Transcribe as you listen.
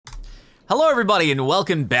Hello everybody and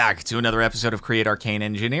welcome back to another episode of Create Arcane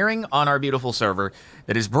Engineering on our beautiful server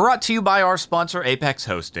that is brought to you by our sponsor Apex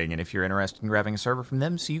Hosting. And if you're interested in grabbing a server from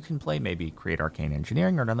them so you can play maybe Create Arcane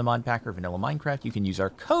Engineering or another mod pack or vanilla Minecraft, you can use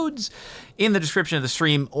our codes in the description of the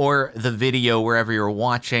stream or the video wherever you're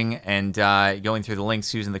watching, and going through the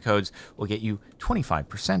links using the codes will get you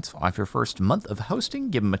 25% off your first month of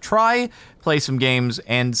hosting. Give them a try, play some games,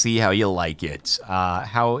 and see how you like it.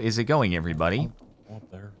 How is it going, everybody?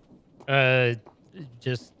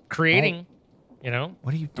 Just creating, you know.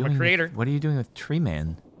 What are you doing? I'm a creator. What are you doing with Tree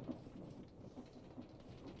Man?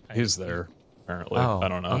 He's there, apparently. Oh, I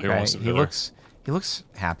don't know. okay. He wants to be he there. looks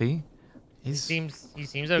happy. He seems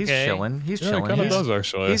okay. He's chilling. He's chilling. He kind of does,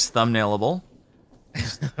 actually. He's thumbnailable.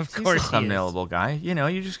 Of course, He's a thumbnailable guy. You know,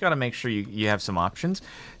 you just got to make sure you have some options.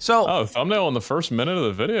 So, oh, thumbnail in the first minute of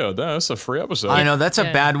the video. That's a free episode. I know that's a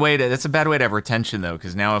bad way to have retention though,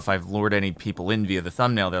 because now if I've lured any people in via the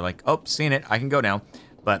thumbnail, they're like, oh, seen it, I can go now.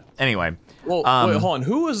 But anyway, well, wait, hold on.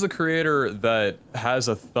 Who is the creator that has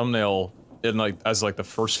a thumbnail in as the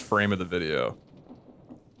first frame of the video,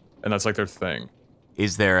 and that's like their thing?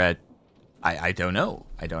 Is there a? I don't know.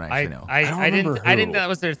 I don't actually know. I didn't think that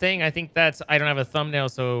was their thing. I think that's I don't have a thumbnail,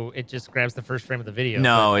 so it just grabs the first frame of the video.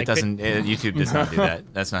 No, it doesn't. YouTube does not do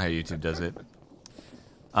that. That's not how YouTube does it.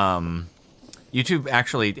 YouTube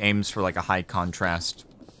actually aims for like a high contrast,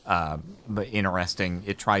 but interesting.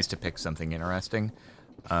 It tries to pick something interesting.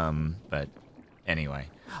 But anyway.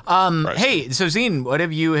 Hey, so Zine, what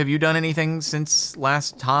have you done anything since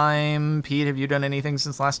last time? Pete, have you done anything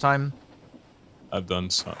since last time? I've done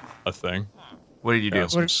a thing. What did you do?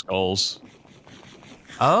 Some skulls.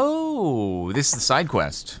 Oh, this is the side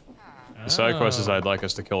quest. The side quest is I'd like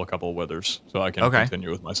us to kill a couple of withers, so I can continue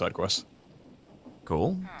with my side quest.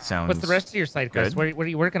 Cool. Sounds. What's the rest of your side quest? What are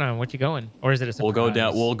you working on? What you going? Or is it a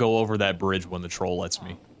surprise? We'll go over that bridge when the troll lets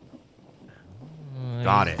me.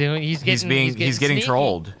 Got it. He's getting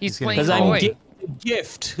trolled. He's playing because I'm a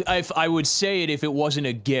gift. I would say it if it wasn't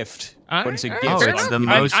a gift. But it's a gift. Oh, it's the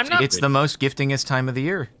most. not, it's the most giftingest time of the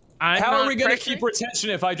year. How are we going to keep retention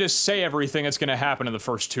if I just say everything that's going to happen in the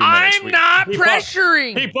first 2 minutes? I'm not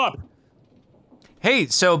pressuring. Keep up. Hey,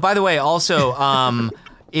 so by the way, also,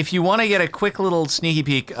 if you want to get a quick little sneaky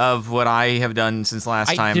peek of what I have done since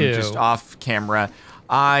last time, just off camera,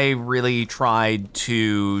 I really tried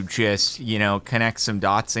to just, connect some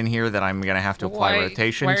dots in here that I'm going to have to apply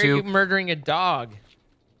rotation to. Why are you murdering a dog?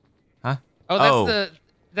 Huh? Oh,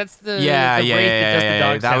 that's the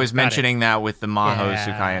yeah. I was mentioning that with the Maho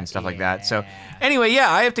Sukai and stuff like that. So anyway,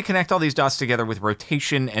 I have to connect all these dots together with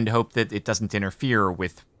rotation and hope that it doesn't interfere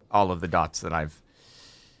with all of the dots that I've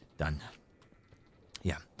done.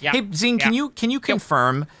 Yeah. Hey, Zine, can you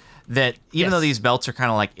confirm that even though these belts are kind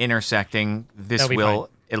of like intersecting,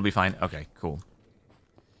 it'll be fine? Okay, cool.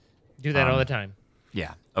 Do that all the time.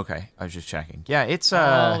 Yeah. Okay. I was just checking. Yeah, it's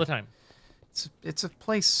all the time. It's a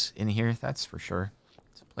place in here, that's for sure.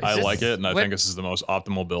 I like it, and I think this is the most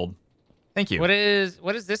optimal build. Thank you. What is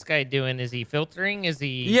this guy doing? Is he filtering? Is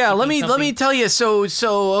he? Yeah, let me tell you. So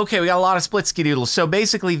okay, we got a lot of split skidoodles. So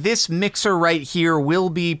basically, this mixer right here will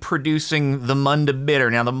be producing the Munda Bitter.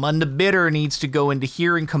 Now, the Munda Bitter needs to go into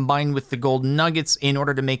here and combine with the golden nuggets in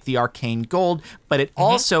order to make the arcane gold. But it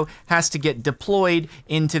also has to get deployed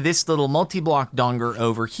into this little multi-block donger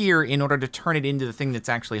over here in order to turn it into the thing that's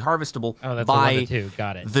actually harvestable by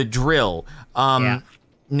the drill.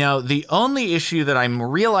 Now, the only issue that I'm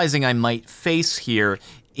realizing I might face here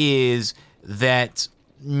is that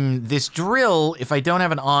this drill, if I don't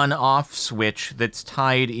have an on-off switch that's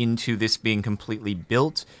tied into this being completely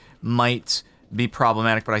built, might be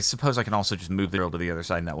problematic. But I suppose I can also just move the drill to the other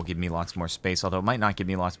side, and that will give me lots more space, although it might not give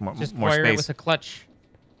me lots more space. Wire it with a clutch.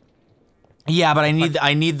 Yeah, but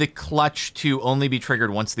I need the clutch to only be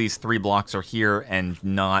triggered once these 3 blocks are here and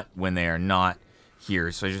not when they are not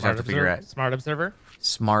here. So I just have to figure out... Smart observer?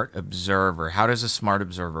 Smart observer. How does a smart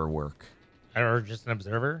observer work? Or just an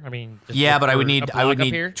observer? I mean, but I would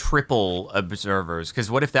need triple observers, because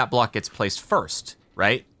what if that block gets placed first,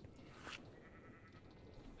 right?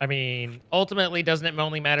 I mean, ultimately, doesn't it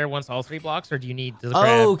only matter once all 3 blocks, or do you need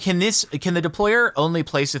to can the deployer only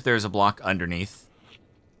place if there's a block underneath?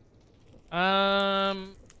 I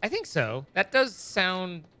think so. That does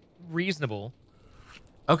sound reasonable.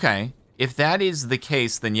 Okay. If that is the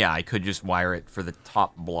case, then yeah, I could just wire it for the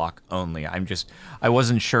top block only. I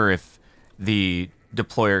wasn't sure if the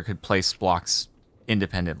deployer could place blocks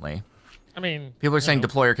independently. I mean, people are saying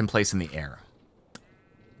deployer can place in the air.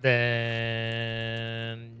 Then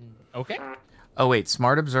okay. Oh wait,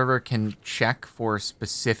 smart observer can check for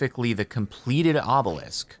specifically the completed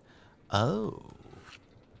obelisk. Oh.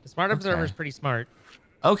 The smart observer is pretty smart.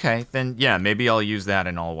 Okay, then yeah, maybe I'll use that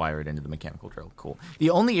and I'll wire it into the mechanical drill. Cool.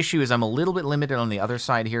 The only issue is I'm a little bit limited on the other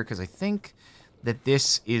side here because I think that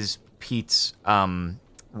this is Pete's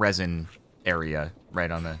resin area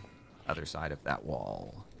right on the other side of that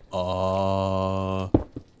wall.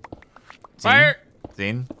 Fire!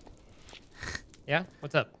 Zine? Yeah,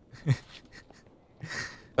 what's up?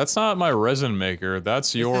 That's not my resin maker.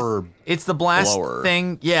 That's your. It's the blast blower.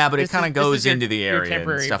 thing. Yeah, but it kind of goes into the your area and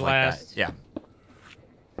temporary stuff blast. like that. Yeah.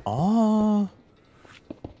 I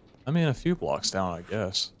mean, a few blocks down, I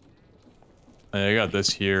guess. I got this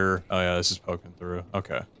here. Oh yeah, this is poking through.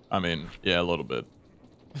 Okay. I mean, yeah, a little bit.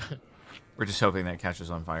 We're just hoping that catches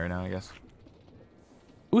on fire now, I guess.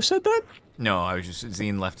 Who said that? No, I was just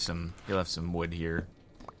Zine left some. He left some wood here.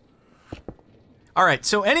 All right.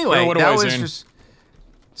 So anyway, Throw it that away, was Zane. just.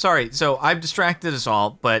 Sorry. So I've distracted us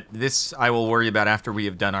all, but this I will worry about after we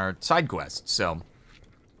have done our side quest. So.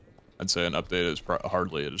 I'd say an update is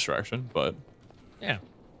hardly a distraction, but Yeah.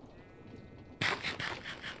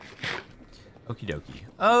 Okie dokie.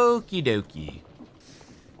 Okie dokie.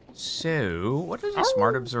 So, what does a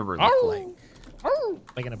smart observer look like?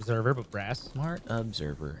 Like an observer, but brass. Smart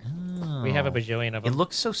observer. Oh. We have a bajillion of It them.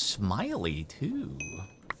 looks so smiley too.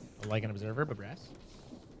 Like an observer, but brass.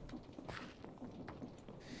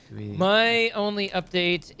 Do we- My only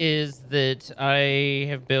update is that I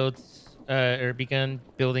have built or begun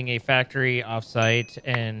building a factory offsite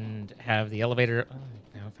and have the elevator. Oh,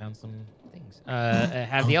 now I found some things.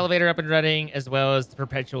 Have the elevator up and running as well as the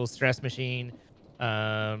perpetual stress machine.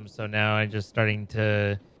 So now I'm just starting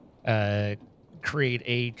to create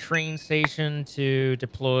a train station to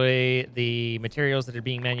deploy the materials that are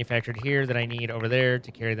being manufactured here that I need over there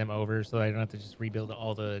to carry them over, so I don't have to just rebuild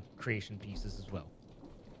all the creation pieces as well.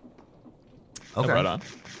 Okay. right on.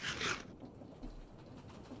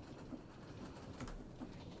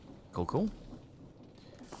 Cool, cool.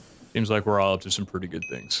 Seems like we're all up to some pretty good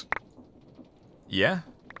things. Yeah.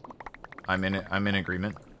 I'm in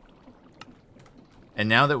agreement. And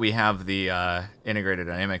now that we have the integrated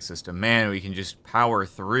dynamic system, man, we can just power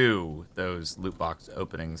through those loot box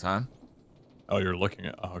openings, huh? Oh, you're looking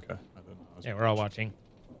at. Oh, okay. I didn't know. Yeah, we're all watching.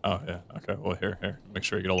 Oh, yeah. Okay. Well, here. Make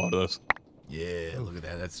sure you get a lot of this. Yeah, look at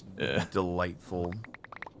that. That's Yeah. delightful.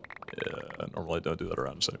 Yeah. Normally, I don't do that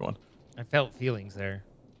around just anyone. I felt feelings there.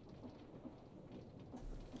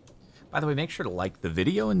 By the way, make sure to like the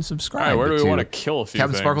video and All subscribe. right. Where do we to want to kill a few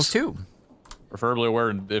Captain things? Sparkles 2. Preferably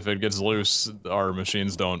where if it gets loose, our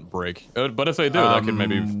machines don't break. But if they do, that could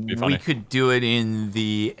maybe be funny. We could do it in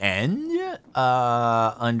the end,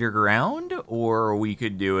 underground, or we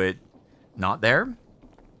could do it not there,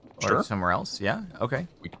 or Sure. somewhere else. Yeah. Okay.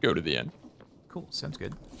 We could go to the end. Cool. Sounds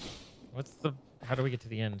good. What's the? How do we get to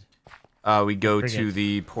the end? We go to Frigate.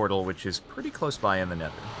 the portal, which is pretty close by in the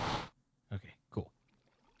Nether. Okay, cool.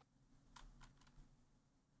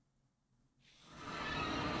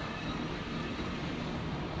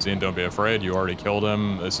 Zine, don't be afraid. You already killed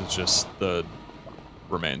him. This is just the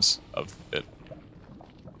remains of it.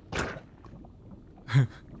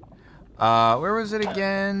 Where was it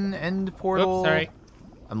again? End portal. Oops, sorry.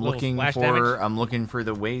 I'm Little looking splash for. damage. I'm looking for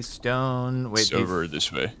the waystone. Wait, It's over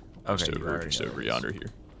this way. Okay, Just you over, already just know over this. yonder here.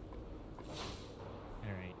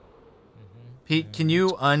 All right. Pete, can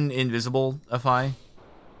you uninvisible-ify?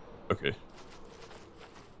 Okay.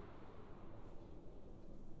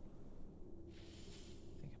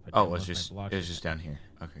 Oh, it's just down here.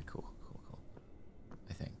 Okay, cool.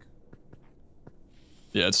 I think.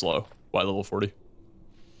 Yeah, it's low. By level 40.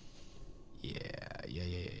 Yeah.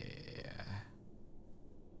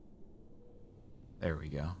 There we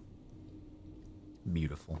go.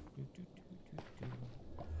 Beautiful.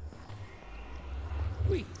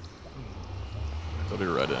 They'll be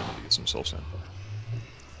right in to get some soul sand.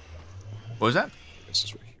 What was that? This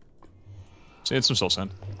is way. So need some soul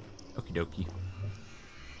sand. Okie dokie.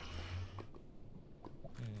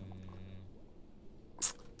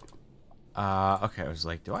 Okay, I was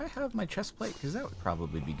like, do I have my chest plate? Because that would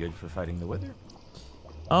probably be good for fighting the wither.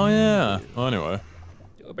 Oh yeah. Well, anyway,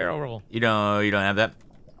 Do a barrel roll. You don't have that?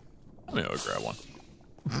 let me go grab one.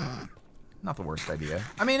 Not the worst idea.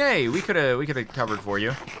 I mean, hey, we could have covered for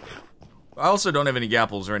you. I also don't have any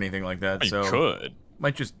gapples or anything like that, You so could.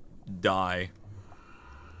 might just die.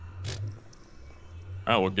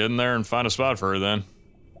 All right, we'll get in there and find a spot for her then.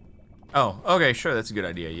 Oh, okay, sure, that's a good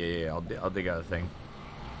idea. Yeah. I'll dig out a thing.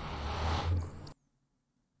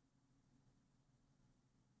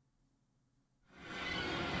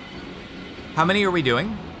 How many are we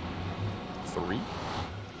doing? 3.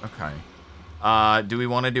 Okay. Do we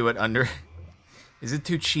want to do it under? Is it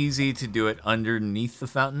too cheesy to do it underneath the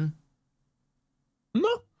fountain?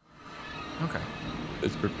 No. Okay.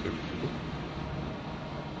 It's cryptic.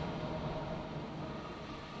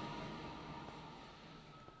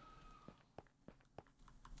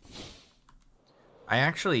 I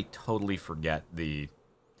actually totally forget the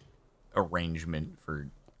arrangement for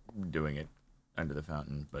doing it under the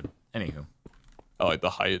fountain, but anywho. I like the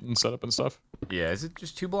height and setup and stuff. Yeah, is it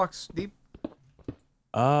just 2 blocks deep?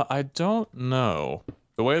 I don't know.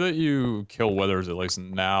 The way that you kill withers, at least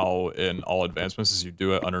now in all advancements, is you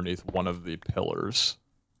do it underneath one of the pillars.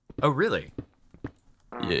 Oh, really?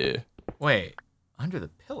 Yeah. Wait, under the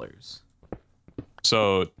pillars?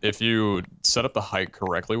 So if you set up the height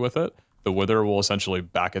correctly with it, the wither will essentially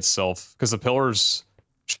back itself, because the pillars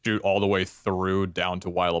shoot all the way through down to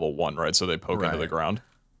Y level 1, right? So they poke into the ground.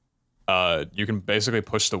 You can basically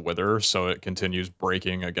push the wither so it continues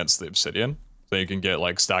breaking against the obsidian. So you can get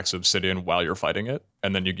like stacks of obsidian while you're fighting it,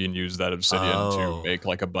 and then you can use that obsidian to make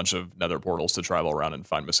like a bunch of nether portals to travel around and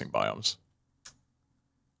find missing biomes.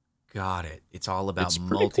 Got it. It's all about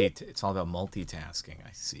Cool. It's all about multitasking.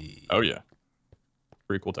 I see. Oh yeah,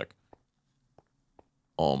 pretty cool tech.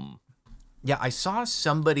 Yeah, I saw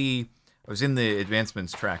somebody. I was in the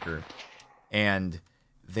advancements tracker, and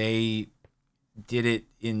they did it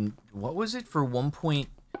in, what was it, for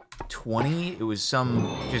 1.20? It was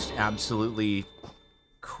some just absolutely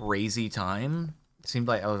crazy time. It seemed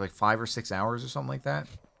like I was like 5 or 6 hours or something like that.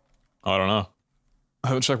 I don't know. I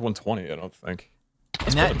haven't checked 120. I don't think.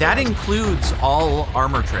 And that includes all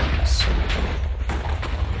armor trims.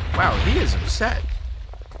 Wow, he is upset.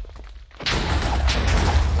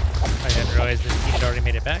 I hadn't realized that he had already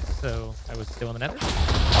made it back, so I was still in the nether.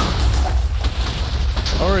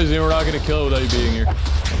 No worries, we're not gonna kill it without you being here.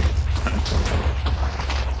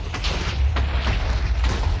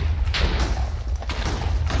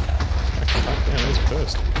 Damn, he's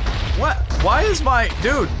pissed. What? Why is my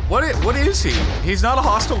dude? What is he? He's not a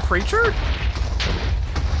hostile creature?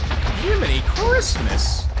 Jiminy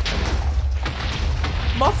Christmas!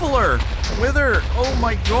 Muffler, wither. Oh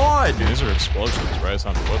my God! Dude, these are explosions, right? It's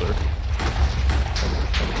not the wither.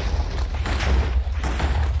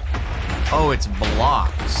 Oh, it's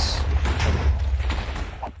blocks.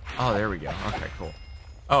 Oh, there we go. Okay, cool.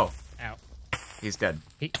 Oh, Ow. he's dead.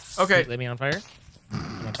 He, Okay. He lit me on fire.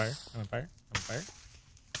 I'm on fire. I'm on fire. I'm on fire.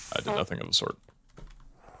 I did nothing of the sort.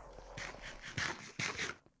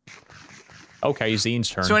 Okay, Zine's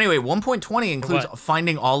turn. So anyway, 1.20 includes what?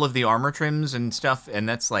 finding all of the armor trims and stuff, and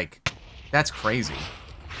that's crazy.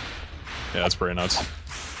 Yeah, that's pretty nuts.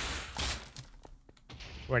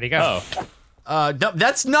 Where'd he go? Oh, No,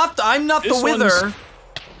 that's not. I'm not the This wither. one's-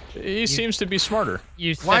 he seems to be smarter.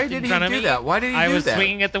 You stepped Why in did he front of do me. that? Why did he I do was that?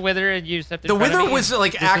 swinging at the wither, and you stepped in The front of wither me. was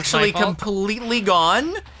like This is my actually fault. completely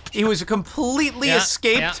gone. He was completely Yeah,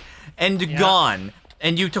 escaped yeah, and yeah. gone,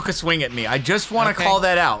 and you took a swing at me. I just want to Okay. call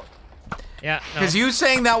that out Yeah, no. because you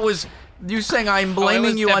saying I'm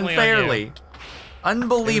blaming was you definitely on you. unfairly. It was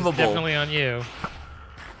Unbelievable. definitely on you.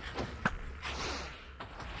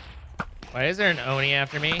 Why is there an Oni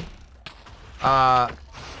after me?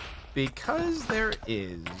 Because there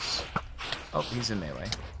is. Oh, he's in melee.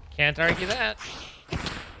 Can't argue that.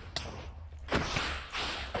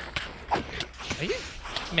 Are you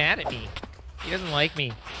mad at me? He doesn't like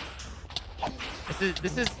me.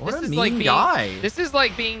 This is What a like mean being, guy. This is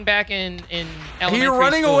like being back in elementary You're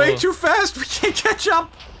running school. away too fast. We can't catch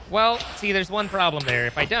up. Well, see, there's one problem there.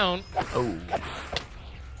 If I don't, Oh.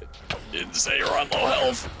 Didn't say you're on low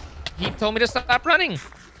health. he told me to stop running.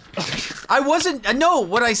 I wasn't. No,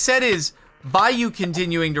 what I said is, by you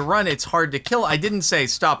continuing to run, it's hard to kill. I didn't say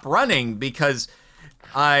stop running because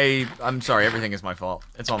I'm sorry. Everything is my fault.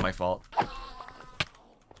 It's all my fault.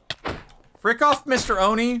 Frick off, Mr.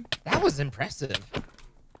 Oni. That was impressive.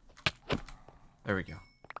 There we go.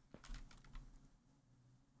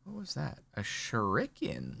 What was that? A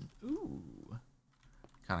shuriken. Ooh.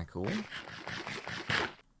 Kind of cool.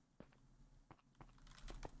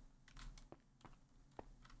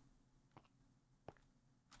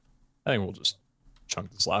 I think we'll just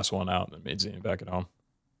chunk this last one out and then meet Zine back at home.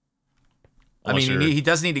 I mean, he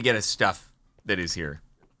does need to get his stuff that is here.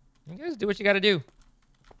 You guys do what you got to do.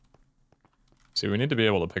 See, we need to be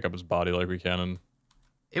able to pick up his body like we can and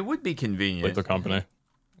It would be convenient. with the company.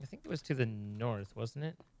 I think it was to the north, wasn't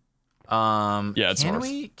it? Yeah, it's can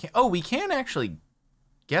north. we can actually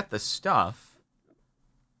get the stuff.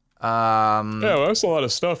 Yeah, well, that's a lot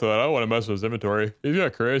of stuff that I don't want to mess with his inventory. He's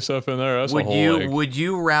got creative stuff in there. That's a whole, like... Would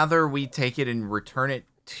you rather we take it and return it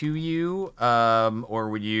to you, or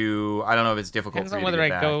would you? I don't know if it's difficult. Depends for on you whether to I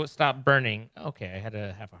get go back. stop burning. Okay, I had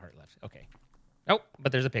a half a heart left. Okay. Nope,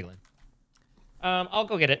 but there's a piglin. I'll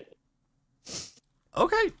go get it.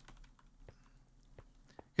 Okay.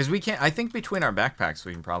 Because we can't. I think between our backpacks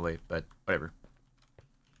we can probably, but whatever.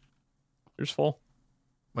 Yours full.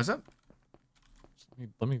 What's up?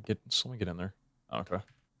 Let me get in there. Oh, okay.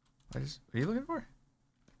 What are you looking for?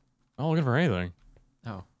 I'm not looking for anything.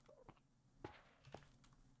 Oh.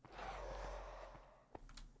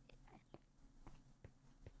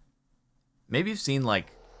 Maybe you've seen like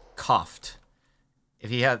coughed. If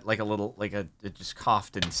he had like a little it just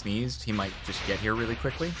coughed and sneezed, he might just get here really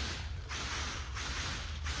quickly.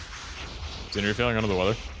 Are you feeling under the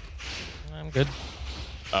weather? I'm good.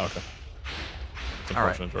 Oh, okay. It's All right.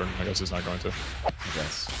 unfortunate, Jordan. I guess he's not going to. I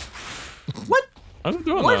guess. What? How's it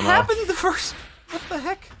doing What that, happened the first? What the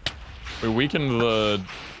heck? We weakened the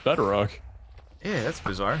bedrock. Yeah, that's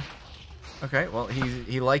bizarre. Okay, well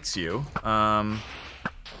he likes you. Oh,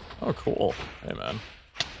 cool. Hey, man.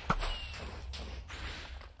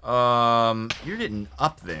 You're getting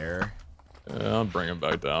up there. Yeah, I'll bring him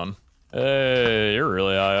back down. Hey, you're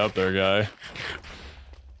really high up there, guy.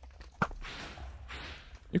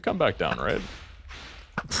 You come back down, right?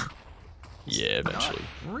 Yeah, eventually.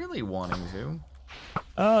 Not really wanting to.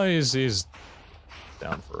 Oh, he's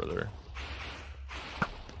down further.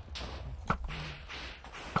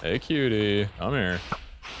 Hey, cutie. Come here.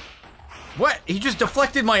 What? He just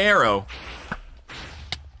deflected my arrow.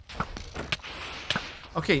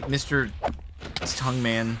 Okay, Mr. Tongue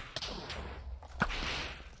Man. There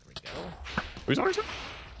we go. Who's talking to?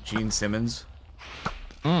 Gene Simmons.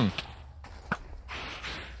 Hmm.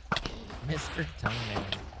 Mr. Tongue.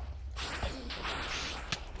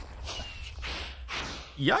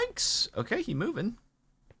 Yikes. Okay, he moving.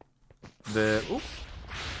 Oop.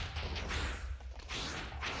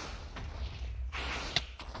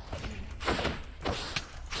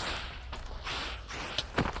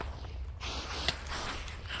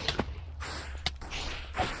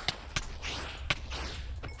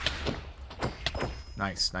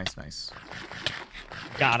 Nice, nice, nice.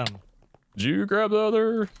 Got him. Did you grab the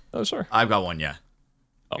other? Oh, sorry. I've got one, yeah.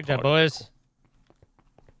 Oh, Good job, fuck. boys.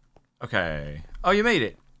 Okay. Oh, you made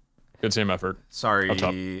it. Good team effort. Sorry. Up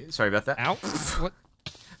top. Sorry about that. Ow. What?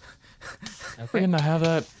 Why Okay. didn't I have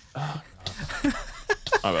that?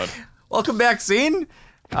 My bad. Welcome back, Scene.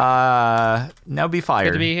 Now be Good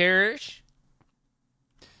fired. to be here.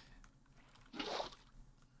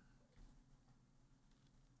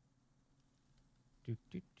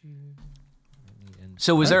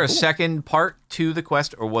 So was there a second part to the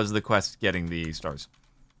quest, or was the quest getting the stars?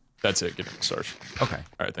 That's it. Getting the stars. Okay.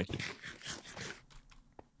 All right, thank you.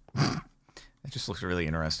 It just looks really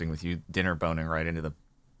interesting with you dinner boning right into the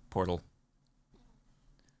portal.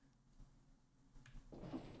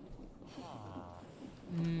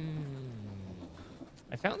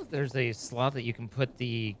 I found that there's a slot that you can put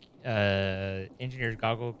the engineer's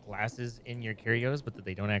goggle glasses in your curios, but that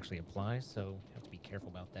they don't actually apply, so you have to be careful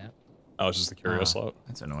about that. Oh, it's just the curio slot.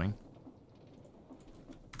 That's annoying.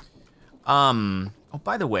 Oh,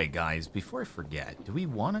 by the way, guys, before I forget, do we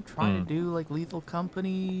want to try to do like Lethal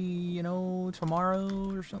Company, you know, tomorrow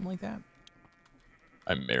or something like that?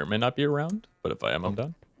 I may or may not be around, but if I am, I'm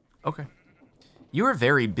done. Okay. You're a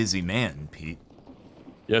very busy man, Pete.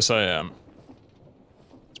 Yes, I am.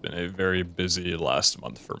 It's been a very busy last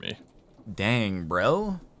month for me. Dang,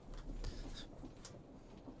 bro.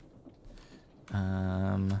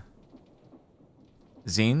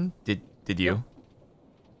 Zine, did you?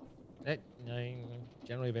 I'm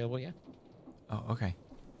generally available, yeah. Oh, okay.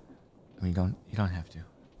 I mean, you don't have to,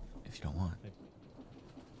 if you don't want.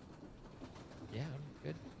 Yeah, I'm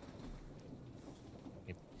good.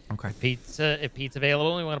 Okay. If Pete's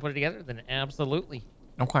available and we want to put it together, then absolutely.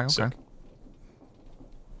 Okay. Sick.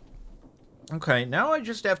 Okay, now I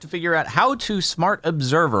just have to figure out how to smart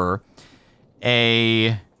observer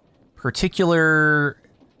a particular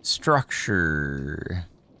structure.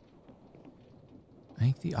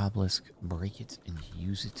 Make the obelisk, break it, and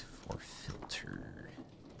use it for filter.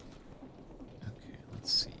 Okay,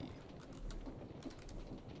 let's see.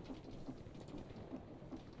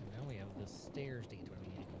 Now we have the stairs to get to where we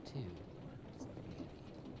need to go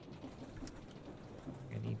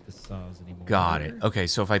to. I need the saws anymore. Got it. Okay,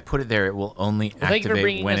 so if I put it there, it will only Well, thank you for activate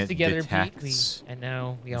bringing when us it together, detects. Pete. And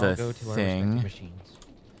now we all the go to our thing. respective machines.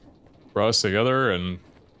 Brought us together and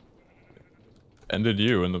ended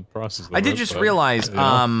you in the process. I did just realize,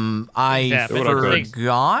 I Exactly.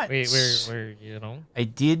 forgot. We're you know. I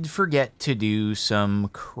did forget to do some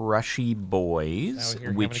crushy boys, Out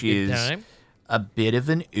here which having a good is time. a bit of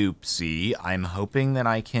an oopsie. I'm hoping that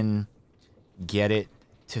I can get it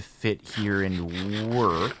to fit here and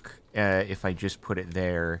work if I just put it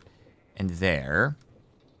there and there.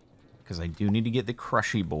 Because I do need to get the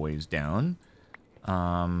crushy boys down.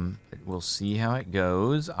 But we'll see how it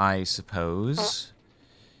goes, I suppose.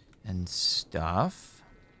 And stuff.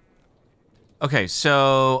 Okay,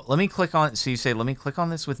 so let me click on... So you say, let me click on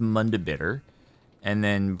this with Munda Bitter. And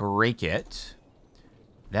then break it.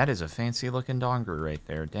 That is a fancy-looking donger right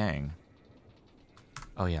there. Dang.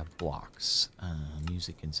 Oh, yeah, blocks.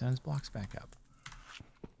 Music and sounds blocks back up.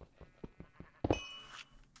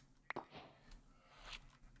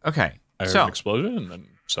 Okay, I heard an explosion and then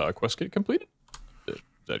saw a quest get completed. Is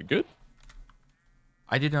that good?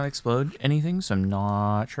 I did not explode anything, so I'm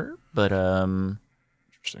not sure. But,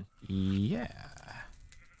 Interesting. yeah.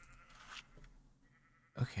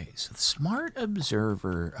 Okay, so the Smart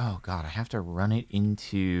Observer. Oh, God, I have to run it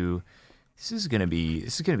into... This is gonna be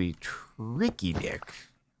tricky, Dick.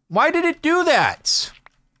 Why did it do that?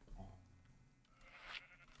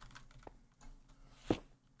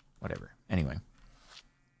 Whatever. Anyway.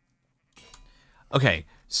 Okay,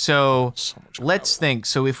 so let's think.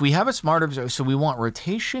 So if we have a Smart Observer, so we want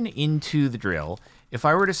rotation into the drill. If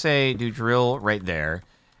I were to say do drill right there,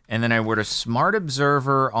 and then I were to Smart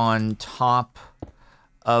Observer on top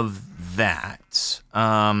of that,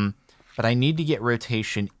 but I need to get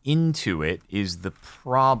rotation into it is the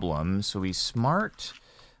problem. So we smart,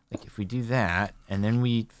 like if we do that, and then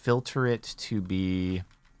we filter it to be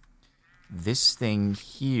this thing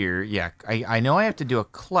here. Yeah, I know I have to do a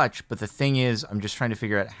clutch, but the thing is, I'm just trying to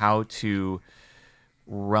figure out how to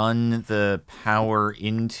run the power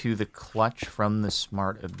into the clutch from the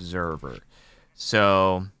Smart Observer.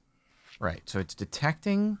 So, right, so it's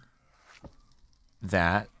detecting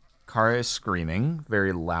that. Kara is screaming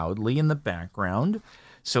very loudly in the background.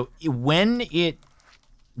 So when it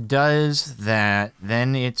does that,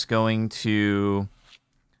 then it's going to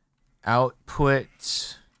output...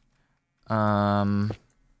 it's going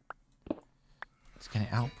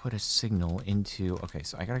to output a signal into... Okay,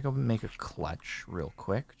 so I got to go make a clutch real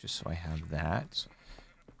quick, just so I have that.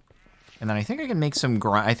 And then I think I can make some...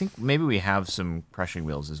 I think maybe we have some crushing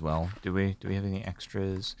wheels as well. Do we? Do we have any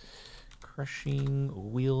extras?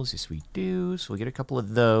 Crushing wheels, yes we do. So we'll get a couple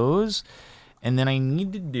of those. And then I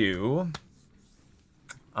need to do...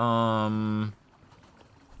 Okay,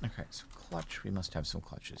 so clutch. We must have some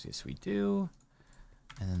clutches. Yes, we do.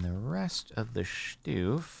 And then the rest of the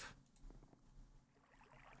stoof,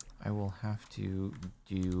 I will have to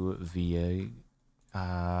do via...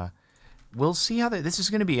 we'll see how this is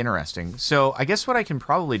going to be interesting. So I guess what I can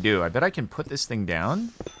probably do, I bet I can put this thing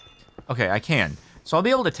down. Okay, I can. So I'll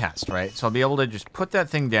be able to test, right? So I'll be able to just put that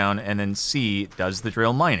thing down and then see, does the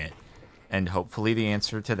drill mine it? And hopefully the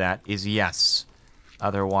answer to that is yes.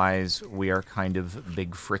 Otherwise, we are kind of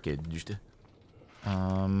big frickaged.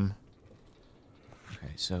 Okay,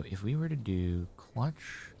 so if we were to do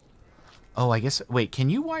clutch... Oh, I guess... Wait,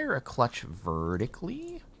 can you wire a clutch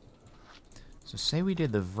vertically? So say we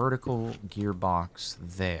did the vertical gearbox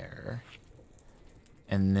there.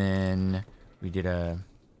 And then we did a...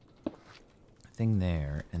 thing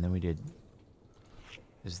there, and then we did...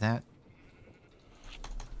 Is that...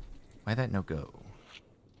 Why'd that no go?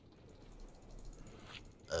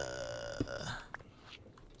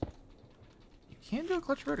 You can't do a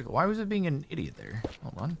clutch vertical. Why was it being an idiot there?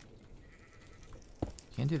 Hold on.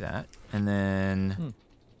 Can't do that. And then...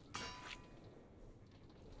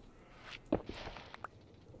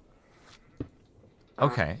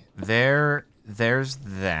 Okay. There's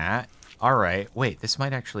that. Alright. Wait, this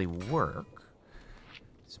might actually work.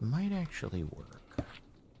 This might actually work.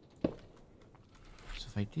 So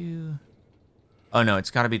if I do... Oh, no,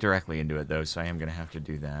 it's got to be directly into it, though, so I am going to have to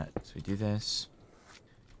do that. So we do this.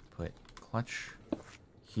 Put clutch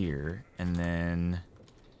here, and then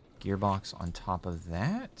gearbox on top of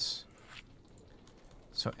that.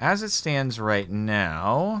 So as it stands right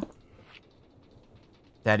now,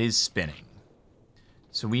 that is spinning.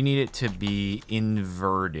 So we need it to be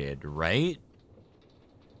inverted, right?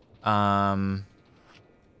 So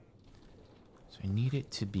I need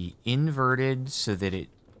it to be inverted so that it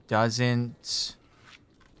doesn't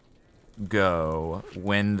go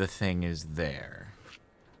when the thing is there.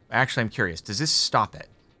 Actually, I'm curious. Does this stop it?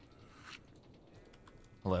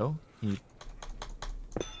 Hello? Can you...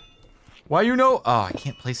 Why you know? Oh, I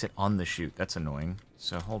can't place it on the chute. That's annoying.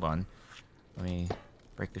 So hold on. Let me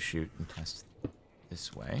break the chute and test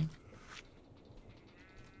this way.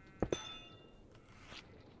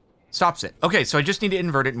 Stops it. Okay, so I just need to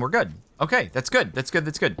invert it and we're good. Okay, that's good. That's good.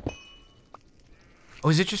 That's good. Oh,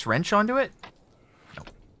 is it just wrench onto it? No,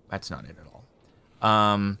 that's not it at all.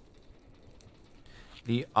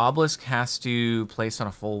 The obelisk has to place on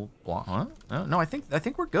a full block. Huh? No, I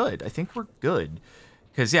think we're good. I think we're good.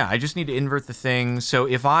 Because, yeah, I just need to invert the thing. So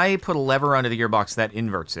if I put a lever onto the gearbox, that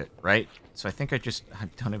inverts it, right? So I think I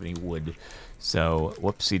don't have any wood. So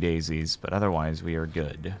whoopsie daisies, but otherwise we are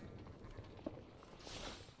good.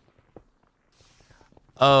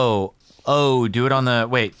 Oh, do it on the...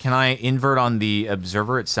 Wait, can I invert on the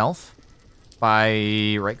observer itself?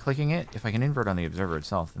 By right-clicking it? If I can invert on the observer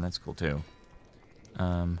itself, then that's cool too.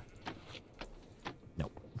 Nope.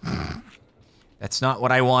 That's not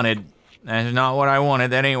what I wanted. That's not what I wanted.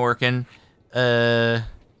 That ain't working. Oh,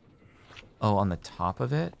 on the top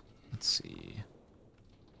of it? Let's see.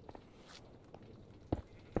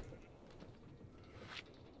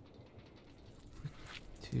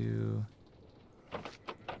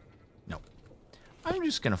 Nope. I'm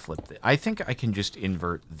just gonna flip it. I think I can just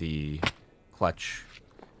invert the clutch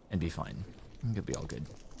and be fine. It'll be all good.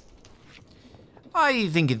 I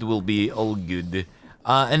think it will be all good.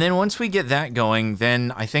 And then once we get that going,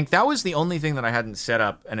 then I think that was the only thing that I hadn't set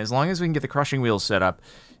up. And as long as we can get the crushing wheels set up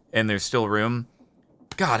and there's still room,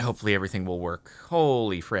 God, hopefully everything will work.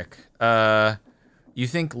 Holy frick. You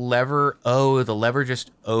think lever... Oh, the lever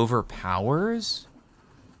just overpowers?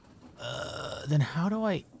 Then how do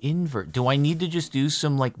I invert? Do I need to just do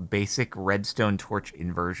some, like, basic redstone torch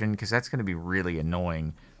inversion? Because that's going to be really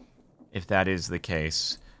annoying if that is the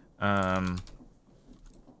case.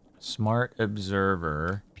 Smart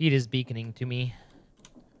observer. Pete is beaconing to me.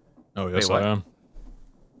 Oh, yes, Wait, what? I am.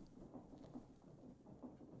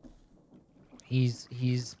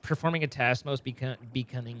 He's performing a task most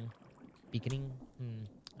beaconing.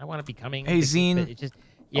 I want to be coming. Hey, Zine. It just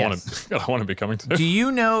yes. I want to be coming to. Do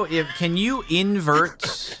you know if... Can you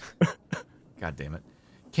invert... God damn it.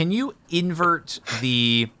 Can you invert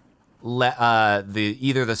the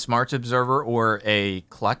either the smart observer or a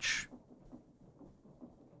clutch?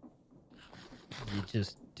 You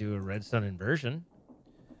just do a redstone inversion.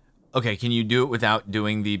 Okay, can you do it without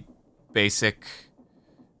doing the basic,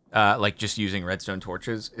 like just using redstone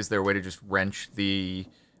torches? Is there a way to just wrench the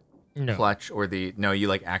clutch or the... No, you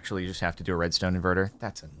like actually just have to do a redstone inverter?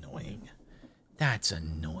 That's annoying. That's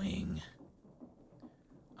annoying.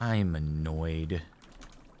 I'm annoyed.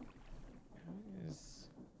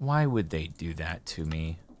 Why would they do that to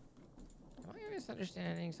me? Am I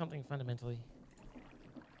misunderstanding something fundamentally?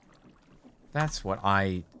 That's what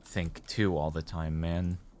I think too all the time,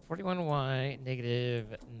 man. 41y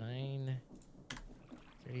negative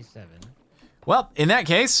 937. Well, in that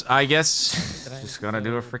case, I guess just gonna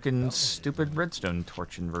do a freaking stupid redstone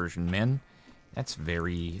torch inversion, man. That's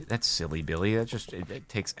silly, Billy. That just it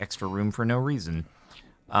takes extra room for no reason.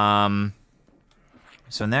 So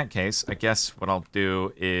in that case, I guess what I'll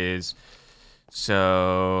do is,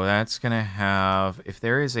 so that's gonna have, if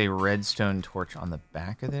there is a redstone torch on the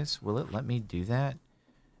back of this, will it let me do that?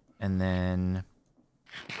 And then,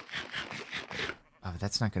 oh,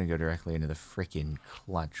 that's not gonna go directly into the freaking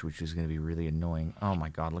clutch, which is gonna be really annoying. Oh my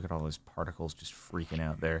God, look at all those particles just freaking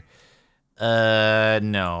out there.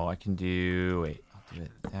 No, I can do, wait, I'll do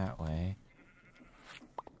it that way.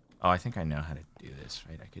 Oh, I think I know how to do this,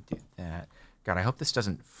 right? I could do that. God, I hope this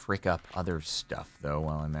doesn't frick up other stuff, though,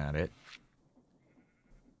 while I'm at it.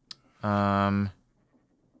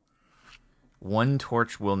 One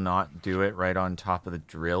torch will not do it right on top of the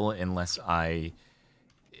drill unless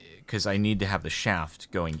because I need to have the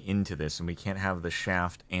shaft going into this, and we can't have the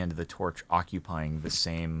shaft and the torch occupying the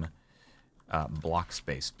same block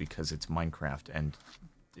space because it's Minecraft and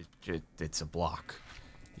it's a block.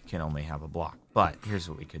 You can only have a block. But here's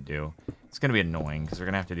what we could do. It's going to be annoying because we're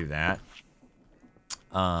going to have to do that.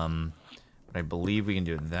 But I believe we can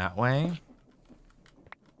do it that way.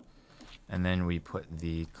 And then we put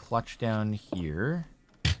the clutch down here.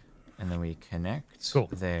 And then we connect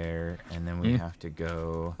there. And then we have to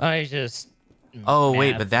go... I just... Oh,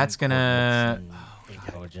 wait, but that's gonna...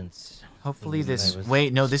 Intelligence. Hopefully this...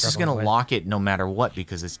 Wait, no, this is going to lock it no matter what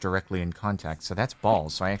because it's directly in contact. So that's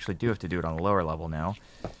balls. So I actually do have to do it on a lower level now.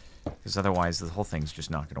 Because otherwise the whole thing's just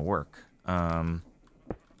not going to work.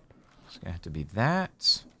 It's going to have to be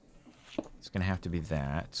that. It's going to have to be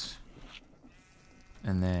that.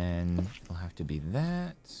 And then it'll have to be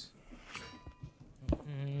that.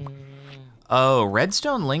 Oh,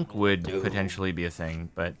 redstone link would potentially be a thing.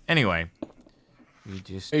 But anyway. We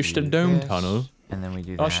just It's the do dome this, tunnel. and then we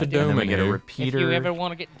do Oh, that. the And then dome we get a in repeater. If you ever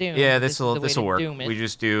want to get doomed, Yeah, this this'll will work. doom it. We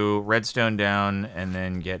just do redstone down and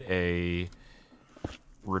then get a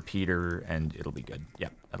repeater and it'll be good.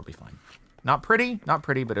 Yep, that'll be fine. Not pretty,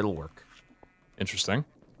 but it'll work. Interesting.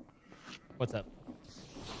 What's up?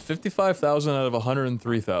 55,000 out of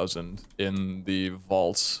 103,000 in the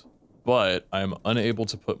vaults, but I'm unable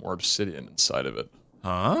to put more obsidian inside of it.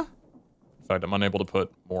 Huh? In fact, I'm unable to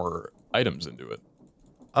put more items into it.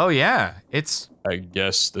 Oh yeah, it's I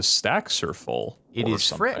guess the stacks are full. it or is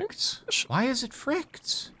something. fricked. Why is it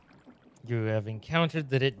fricked? You have encountered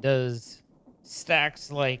that it does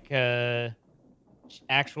stacks like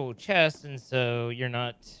actual chests, and so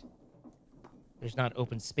there's not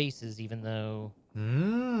open spaces, even though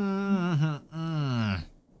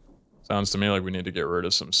Sounds to me like we need to get rid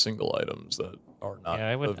of some single items that are not. yeah,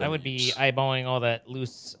 I would be use. eyeballing all that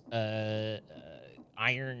loose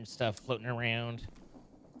iron stuff floating around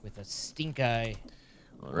with a stink eye.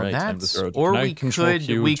 All right, time to that's throw. or Can I we control could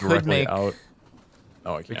Q we could directly make out?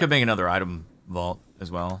 Oh, I we can't. could make another item vault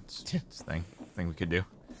as well. It's a thing we could do.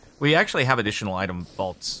 We actually have additional item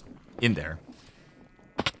vaults in there.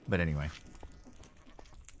 But anyway.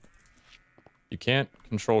 You can't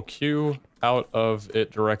control Q out of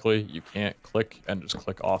it directly. You can't click and just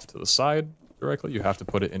click off to the side directly. You have to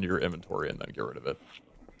put it into your inventory and then get rid of it.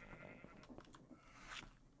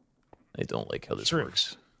 I don't like how this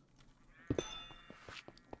works.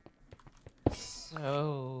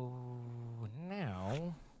 So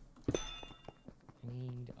now I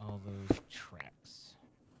need all those tracks.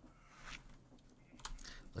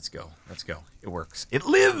 Let's go. Let's go. It works. It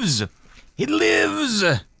lives! It lives!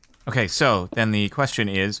 Okay, so then the question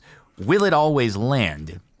is, will it always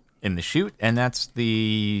land in the chute? And that's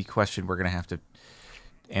the question we're going to have to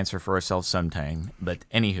answer for ourselves sometime. But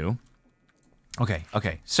anywho. Okay,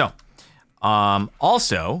 so.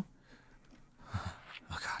 Also. Oh,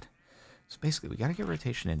 God. So basically, we got to get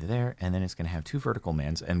rotation into there, and then it's going to have two vertical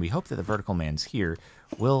mans, and we hope that the vertical mans here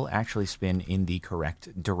will actually spin in the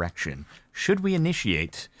correct direction. Should we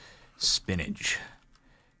initiate spinach?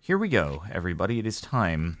 Here we go, everybody. It is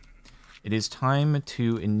time. It is time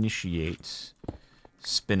to initiate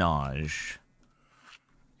spinach.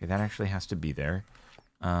 Okay, that actually has to be there.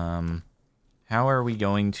 How are we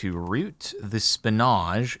going to route the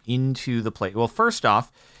spinach into the plate? Well, first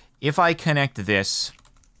off, if I connect this,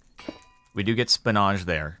 we do get spinach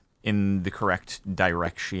there in the correct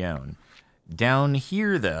direction. Down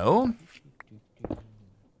here, though...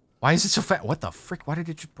 Why is it so fast? What the frick? Why did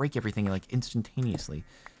it just break everything, like, instantaneously?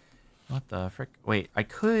 What the frick? Wait, I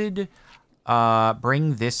could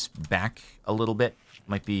bring this back a little bit.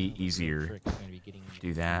 Might be easier.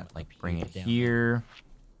 Do that, like, bring it here.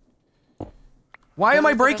 Why am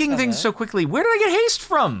I breaking things so quickly? Where did I get haste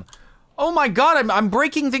from? Oh my god, I'm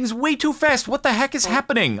breaking things way too fast. What the heck is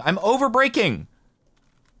happening? I'm over-breaking.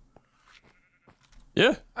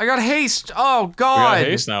 Yeah. I got haste. Oh god. We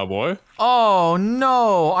got haste now, boy. Oh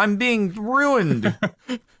no, I'm being ruined.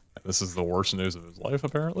 This is the worst news of his life,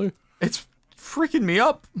 apparently. It's freaking me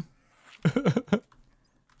up.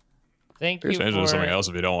 Thank you Change it to something else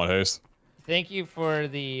if you don't want haste. Thank you for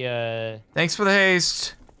the Thanks for the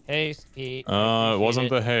haste. haste, Pete. It wasn't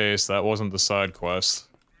the haste. That wasn't the side quest.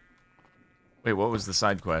 Wait, what was the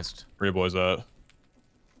side quest? Where you boys at?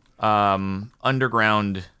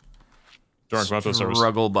 Underground Jordan, come out to the service.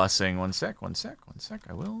 struggle busing. One sec.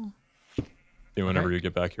 I will. Yeah, whenever you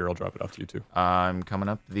get back here, I'll drop it off to you too. I'm coming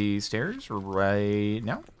up the stairs right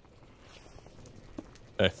now.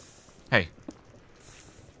 Hey, Hey,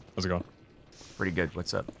 how's it going? pretty good.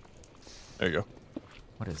 What's up? There you go.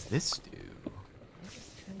 What does this do?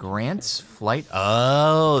 Grants flight.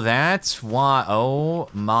 Oh, that's why. Oh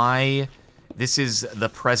my. This is the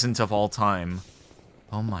present of all time.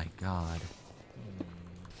 Oh my god.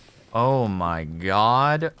 Oh my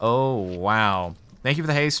god. Oh wow. Thank you for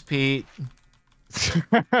the haste, Pete.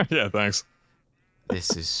 Yeah, thanks.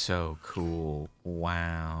 This is so cool.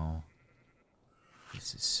 Wow.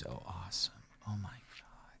 This is so awesome. Oh my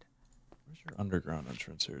god. Where's your underground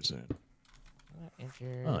entrance here, Zane?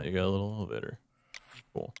 Enter. Oh, you got a little elevator.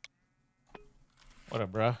 Cool. What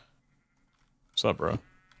up, bruh? What's up, bro? How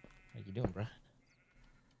you doing, bruh?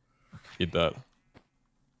 Eat that.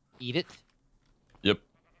 Eat it. Yep.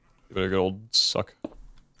 Give it a good old suck.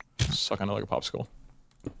 Suck on it like a popsicle.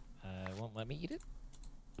 Won't let me eat it.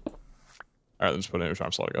 All right, then just put it in your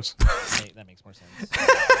time slot, I guess. Hey, that makes more sense.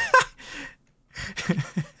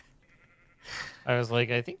 I was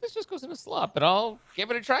like, I think this just goes in a slot, but I'll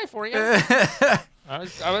give it a try for you.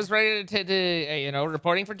 I was ready to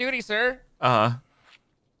reporting for duty, sir. Okay,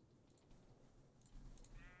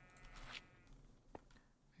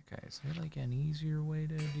 is there like an easier way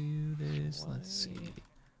to do this? Let's see.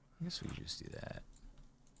 I guess we could just do that.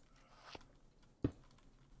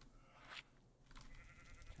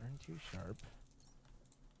 Turn too sharp.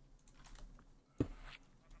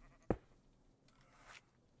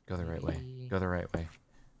 Go the right way. Go the right way.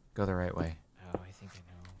 Go the right way. Oh, I think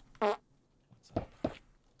I know. What's up?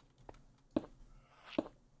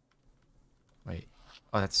 Wait.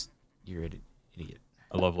 Oh, that's... You're an idiot.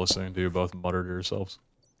 I love listening to you both mutter to yourselves.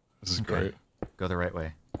 This is great. Go the right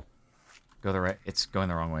way. Go the right. It's going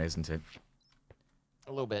the wrong way, isn't it?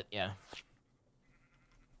 A little bit, yeah.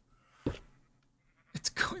 It's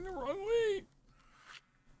going the wrong way.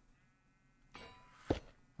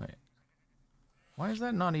 Wait. Why is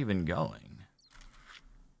that not even going?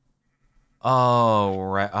 Oh,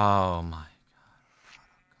 right. Oh, my God.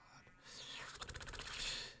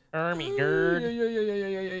 Army gird. Wait,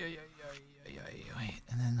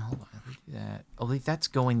 and then hold on. Let me do that. Oh, wait, that's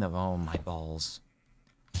going the. Oh, my balls.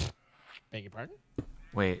 Beg your pardon?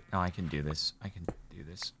 Wait, no, I can do this. I can do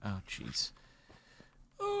this. Oh, jeez.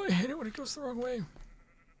 Oh, I hate it when it goes the wrong way.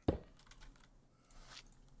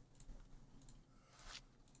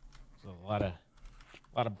 There's a lot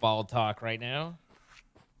of ball talk right now.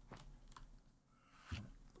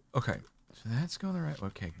 Okay, so that's going the right way.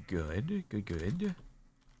 Okay, good, good, good.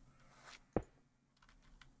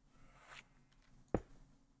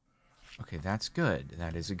 Okay, that's good.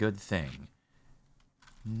 That is a good thing.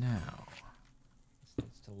 Now. This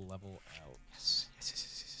needs to level out. Yes, yes, yes,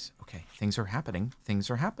 yes, yes. Okay, things are happening. Things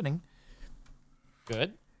are happening.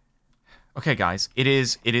 Good. Okay, guys, it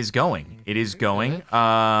is going. It is going.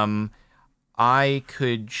 I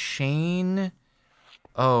could chain.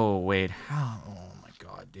 Oh wait, how? Oh my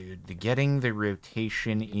God, dude! Getting the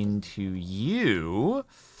rotation into you.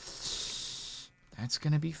 That's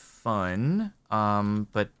gonna be fun.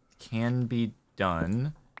 But can be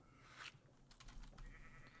done.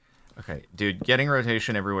 Okay, dude, getting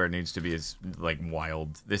rotation everywhere needs to be like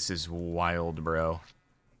wild. This is wild, bro.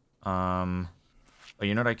 Oh,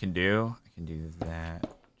 you know what I can do? I can do that.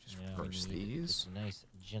 Just reverse these. A nice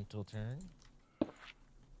gentle turn.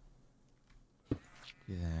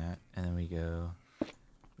 Do that, and then we go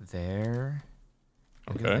there.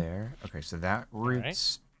 We Okay. go there. Okay, so that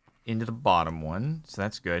routes into the bottom one, so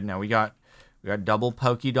that's good. Now we got double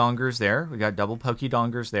pokey dongers there. We got double pokey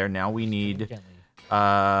dongers there. Now we need. Gently.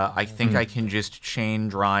 I think I can just chain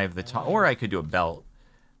drive the top, or I could do a belt.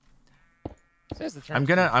 Says the turn I'm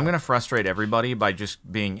gonna frustrate everybody by just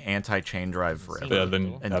being anti-chain drive forever. Yeah, then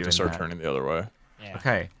you And have to doing start that. turning the other way. Yeah.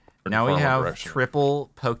 Okay, Or now we from one have direction. triple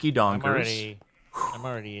pokey I'm donkers.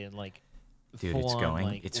 already in like. Dude, it's full-on, going.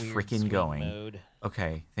 like, It's weird freaking swing going. Mode.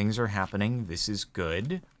 Okay, things are happening. This is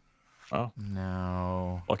good. Oh,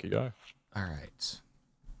 No. lucky guy. All right.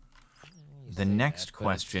 You The say next that, but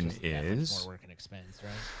it's question just that much is. more work and expense,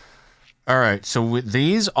 right? All right, so with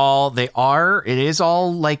these all, it is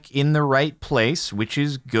all like in the right place, which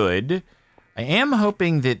is good. I am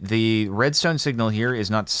hoping that the redstone signal here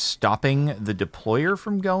is not stopping the deployer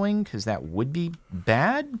from going, because that would be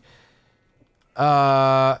bad.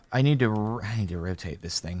 I need to rotate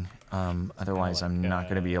this thing. Otherwise I'm not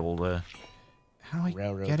going to be able to. How do I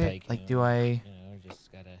Railroad get it? tycoon, Like, do I? You know,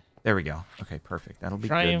 just gotta There we go. Okay, perfect. That'll be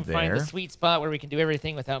try good and there. find the sweet spot where we can do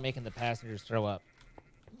everything without making the passengers throw up.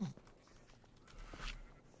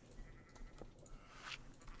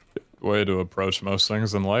 Way to approach most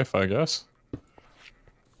things in life, I guess.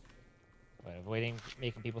 By avoiding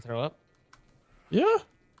making people throw up. Yeah.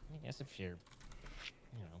 I guess if you're,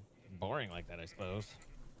 boring like that, I suppose.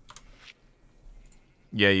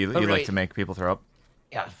 Yeah, you like right. to make people throw up.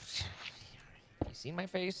 Yeah. You seen my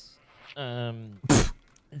face?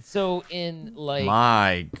 So in like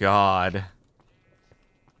My God.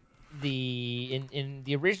 in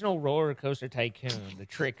the original Roller Coaster Tycoon, the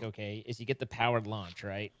trick, okay, is you get the powered launch,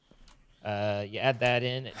 right? You add that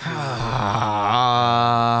in. You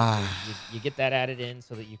get that added in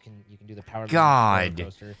so that you can do the powered launch roller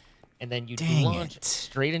coaster, and then you launch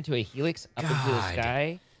straight into a helix up into the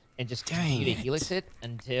sky, and just continue to helix it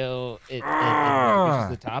until it reaches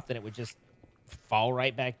the top. Then it would just fall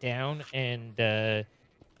right back down and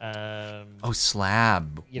Oh,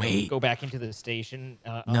 slab. Wait. go back into the station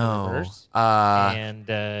on the No. reverse, and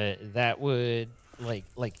that would and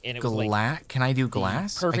it was like Can I do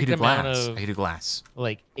glass? I perfect could do amount glass. of- I could do glass.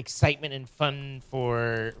 like excitement and fun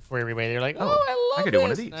for everybody. They're like, oh, Oh, I love I could do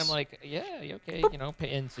one of this." And I'm these. like, yeah, okay,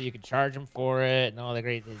 and so you could charge them for it and all the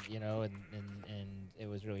great, and it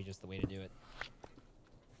was really just the way to do it.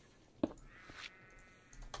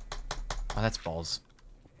 Oh, that's balls.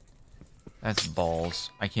 That's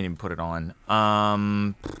balls. I can't even put it on.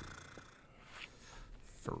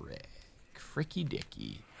 Fricky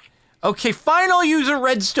dicky. Okay, fine, I'll use a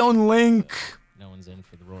redstone link. No one's in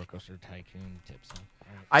for the roller coaster tycoon tips. Huh? All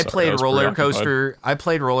right. I Sorry, I played was roller preoccupied. coaster. I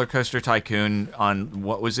played roller coaster tycoon on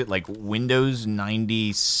what was it, like Windows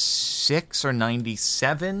 96 or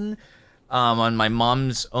 97, on my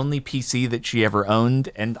mom's only PC that she ever owned,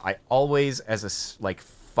 and I always, as a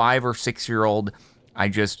 5 or 6 year old, I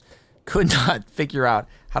just could not figure out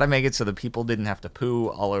how to make it so the people didn't have to poo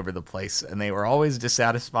all over the place, and they were always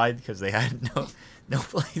dissatisfied because they had no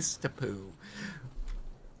place to poo.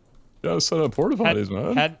 Yeah, set up porta potties,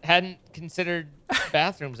 man. Hadn't considered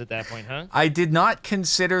bathrooms at that point, huh? I did not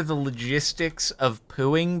consider the logistics of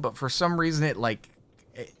pooing, but for some reason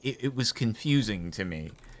it was confusing to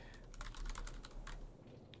me.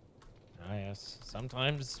 Ah, yes.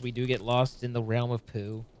 Sometimes we do get lost in the realm of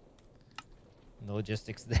poo and the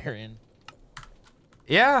logistics therein.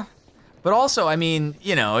 Yeah, but also, I mean,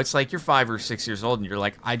 you know, it's like you're 5 or 6 years old and you're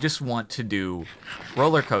like, I just want to do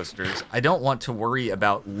roller coasters. I don't want to worry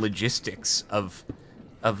about logistics of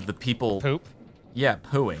the people. Poop? Yeah,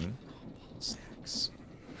 pooing. Sacks.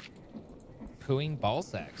 Pooing ball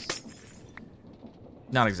sacks.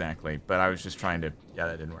 Not exactly, but I was just trying to. Yeah,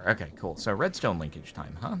 that didn't work. Okay, cool. So redstone linkage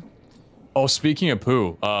time, huh? Oh, speaking of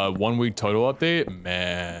poo, 1 week total update.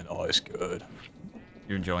 Man, oh, it's good.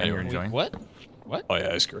 You're enjoying? You're enjoying? What? What? Oh yeah,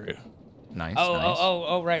 it's great. Nice.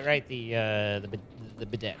 Oh, nice. right. The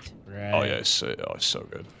bidet. Right. Oh yeah, it's so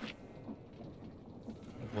good.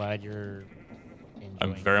 I'm glad you're enjoying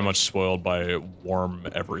I'm very much spoiled by warm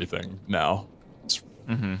everything now. It's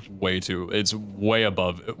it's way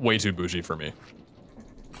too bougie for me.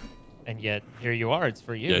 And yet here you are. It's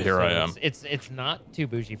for you. Yeah, here I am. It's not too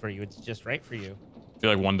bougie for you. It's just right for you. I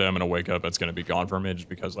feel like one day I'm gonna wake up, it's gonna be gone from me just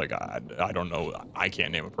because like I don't know, I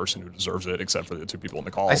can't name a person who deserves it except for the 2 people in the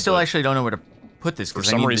call. I still actually don't know where to put this for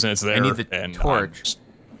some reason it's there. I need the and torch. It's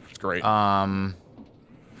great. Put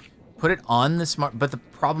it on the smart. But the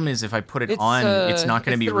problem is, if I put it on, it's not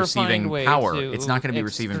going to be receiving power. It's not going to be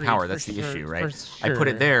receiving power. That's the issue, right? I put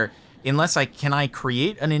it there. Unless can I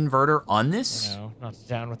create an inverter on this? No, not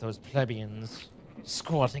down with those plebeians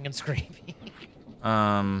squatting and screaming.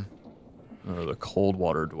 The cold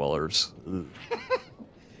water dwellers. Ugh.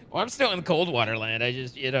 Well, I'm still in cold water land. I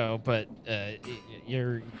just, but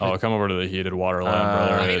you're. Oh, come over to the heated water land,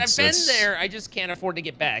 brother. I mean, I've been there. I just can't afford to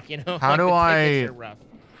get back. How do I? Rough.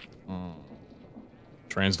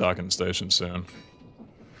 Train's docking the station soon.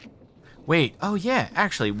 Wait. Oh yeah.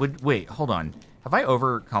 Actually, wait. Hold on. Have I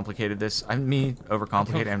overcomplicated this?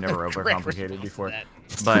 Overcomplicated. I've never overcomplicated before.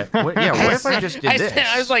 But what if I just did this?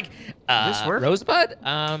 I was like, this work? Rosebud.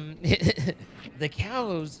 The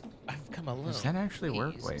cows have come alone. Does that actually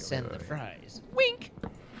work? Please Wait. send the fries. Wink.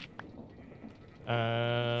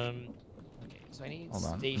 Okay, so I need Hold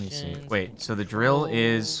on. Let me see. stations, Wait. So the drill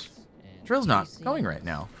is. and Drill's not casings, going right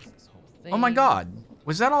now. this whole Oh my thing. god.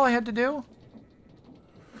 Was that all I had to do?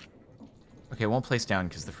 Okay, it won't place down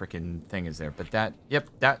because the frickin' thing is there. But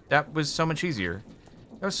that was so much easier.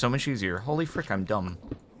 That was so much easier. Holy frick, I'm dumb.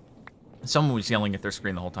 Someone was yelling at their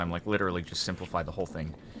screen the whole time, like literally just simplify the whole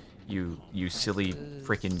thing. You silly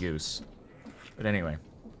frickin' goose. But anyway.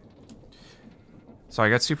 So I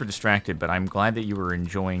got super distracted, but I'm glad that you were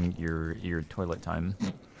enjoying your toilet time.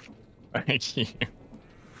 Thank you.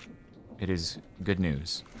 It is good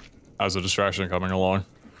news. How's the distraction coming along?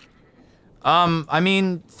 I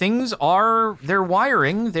mean, they're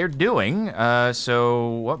wiring, they're doing, so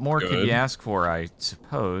what more could Good. you ask for, I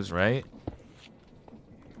suppose, right?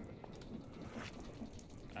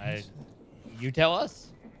 You tell us.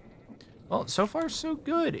 Well, so far so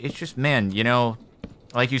good. It's just, man,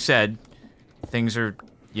 like you said, things are,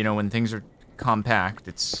 when things are compact,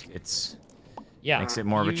 it's makes it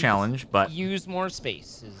more of a challenge, but use more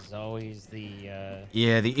space is always the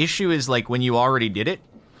yeah, the issue is like when you already did it,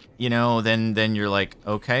 then you're like,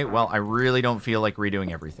 okay, well, I really don't feel like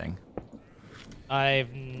redoing everything.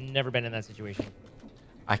 I've never been in that situation.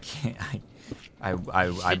 I can't.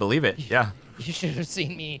 I believe it. Yeah. You should have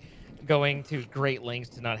seen me going to great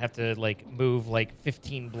lengths to not have to move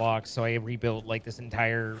 15 blocks, so I rebuilt this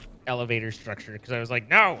entire elevator structure because I was like,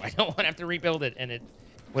 no, I don't want to have to rebuild it, and it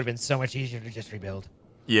would have been so much easier to just rebuild.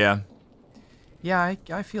 Yeah. Yeah,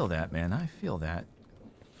 I feel that, man. I feel that.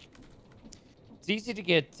 It's easy to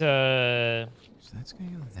get So that's gonna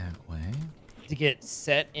go that way. to get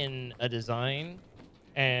set in a design,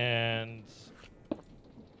 and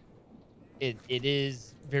it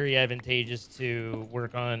is very advantageous to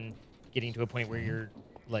work on getting to a point where you're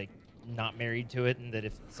not married to it, and that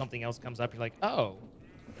if something else comes up, you're like, oh,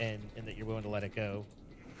 and that you're willing to let it go.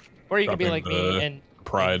 Or you could be like me and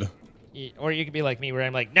pride. Or you could be like me where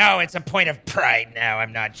I'm like, no, it's a point of pride now.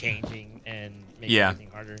 I'm not changing, and make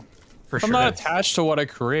everything harder. For If sure. I'm not attached to what I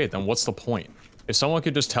create, then what's the point? If someone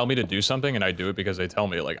could just tell me to do something and I do it because they tell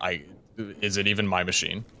me, is it even my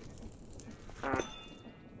machine?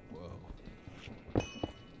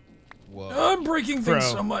 Whoa. I'm breaking things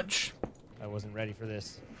so much. I wasn't ready for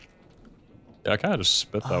this. Yeah, I kind of just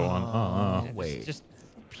spit that one. Wait. Just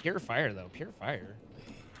pure fire, though. Pure fire.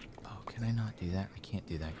 can I not do that? I can't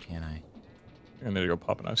do that, can I? I need to go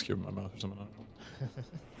pop an ice cube in my mouth or something.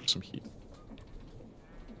 Some heat.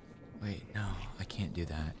 Wait, no, I can't do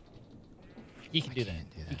that. He can I do that. can't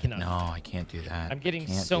do that. He cannot. No, I can't do that. I'm getting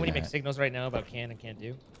Can't so do many that. mixed signals right now about can and can't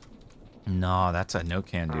do. No, that's a no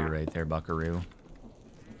can do right there, Buckaroo.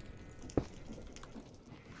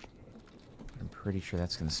 I'm pretty sure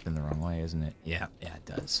that's gonna spin the wrong way, isn't it? Yeah, it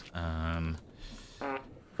does.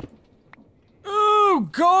 Oh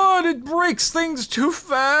God, it breaks things too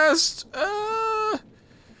fast.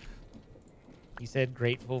 He said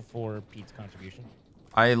grateful for Pete's contribution.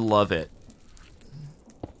 I love it.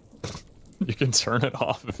 You can turn it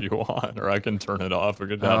off if you want, or I can turn it off. We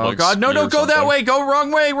could have, Oh like, God, no, speed or don't go that something. way. Go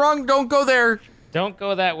wrong way. Wrong. Don't go there. Don't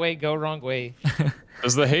go that way. Go wrong way.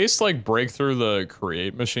 Does the haste like break through the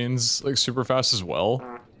create machines like super fast as well,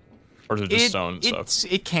 or is it just stone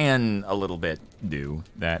stuff? It can a little bit do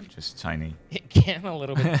that, just tiny. It can a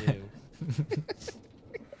little bit do.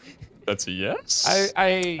 That's a yes.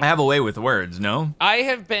 I have a way with words, no? I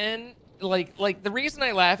have been like the reason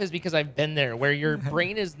I laugh is because I've been there where your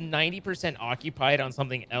brain is 90% occupied on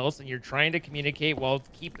something else and you're trying to communicate while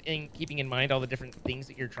keeping in mind all the different things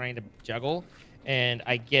that you're trying to juggle, and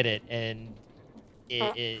I get it, and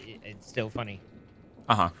it's still funny.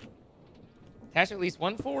 Uh-huh. Attach at least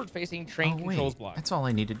one forward-facing train controls block. That's all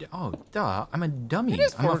I need to do. Oh, duh. I'm a dummy. It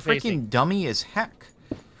is I'm a forward-facing. freaking dummy as heck.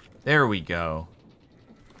 There we go.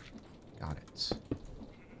 Got it.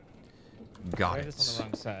 Got Try it. this on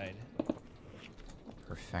the wrong side.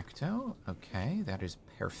 Perfecto. Okay, that is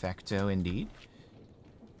perfecto indeed.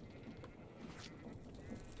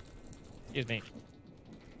 Excuse me.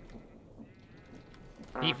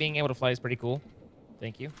 Pete being able to fly is pretty cool.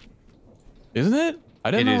 Thank you. Isn't it?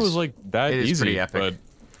 I didn't know it was like that it is easy. pretty epic. But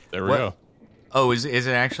there we What? go. Oh, is it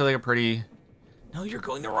actually a pretty? No, you're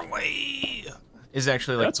going the wrong way. Is it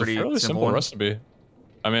actually like That's pretty a fairly simple one? recipe.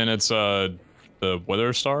 I mean, it's the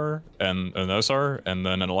Wither Star and an Star, and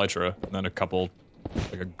then an Elytra, and then a couple,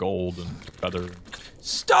 like a gold and feather.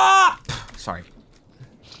 Stop! Sorry.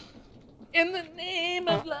 In the name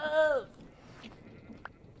of love.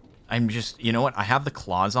 I'm just, you know what? I have the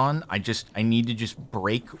claws on. I need to just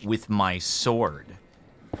break with my sword.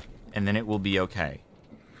 And then it will be okay.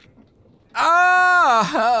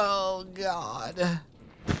 Oh, God. The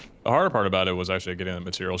harder part about it was actually getting the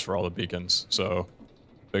materials for all the beacons. So,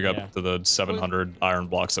 big up to the 700 iron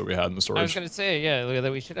blocks that we had in the I was storage. gonna say, yeah, look at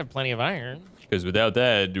that. We should have plenty of iron. Because without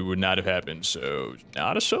that, it would not have happened. So,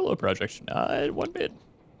 not a solo project, not one bit.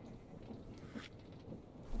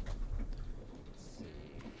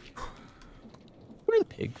 Where are the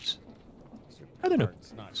pigs? I don't know.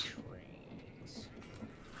 It's not trains.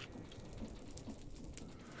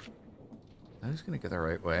 Those gonna go the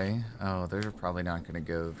right way? Oh, those are probably not gonna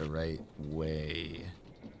go the right way.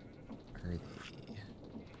 Are they?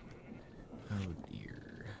 Oh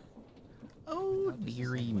dear. Oh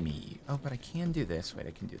dearie me. Oh, but I can do this. Wait,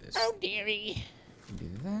 I can do this. Oh dearie. I can do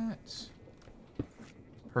that.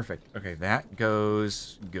 Perfect. Okay, that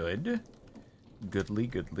goes good. Goodly,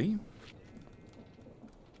 goodly.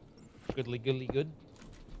 Goodly, goodly, good.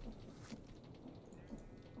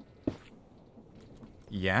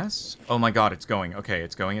 Yes. Oh my god, it's going. Okay,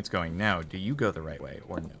 it's going, it's going. Now, do you go the right way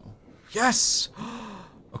or no? Yes!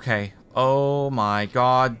 Okay. Oh my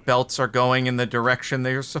god, belts are going in the direction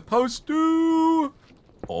they're supposed to!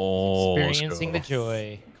 Oh, Experiencing the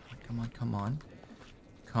joy. Come on, come on.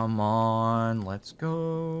 Come on, let's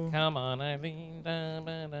go. Come on, Eileen. Da,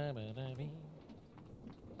 ba, da, ba, da, bee.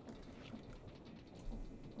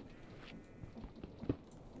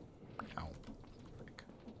 Ow. Frick.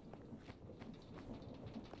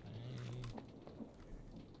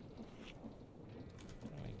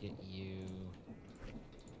 How do I get you?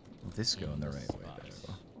 Will this go in the right way, spot?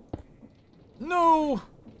 though? No!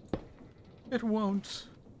 It won't.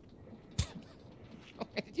 Why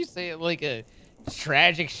did you say it like a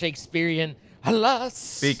tragic Shakespearean?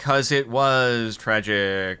 Alas! Because it was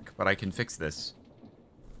tragic, but I can fix this.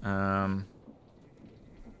 That.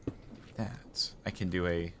 I can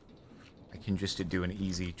just do an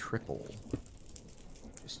easy triple.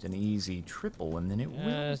 Just an easy triple, and then it will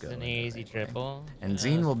go. Just an easy triple. And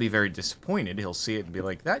Zine will be very disappointed. He'll see it and be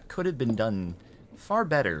like, that could have been done far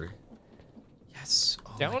better. Yes.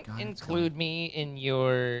 Oh my Don't God, it's include me in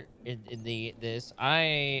your this.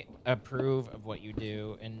 I approve of what you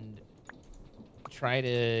do and try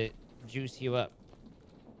to juice you up.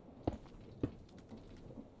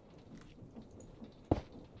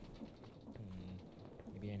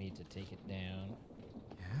 Maybe I need to take it down.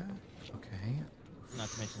 Yeah. Okay. Not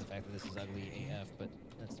to mention the fact that this is ugly AF, but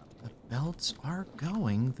that's not the The point. belts are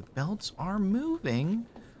going. The belts are moving.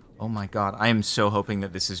 Oh my god, I am so hoping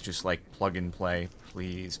that this is just like plug and play.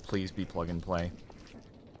 Please, please be plug and play.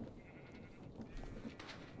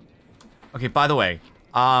 Okay, by the way,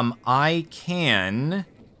 I can...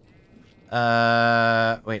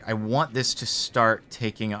 wait, I want this to start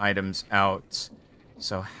taking items out.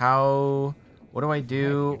 So how... What do I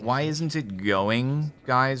do? Why isn't it going,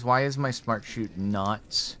 guys? Why is my smart chute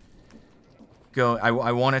not... go?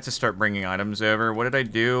 I want it to start bringing items over. What did I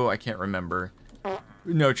do? I can't remember.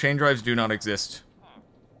 No, chain drives do not exist.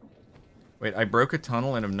 Wait, I broke a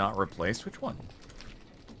tunnel and have not replaced? Which one?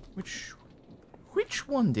 Which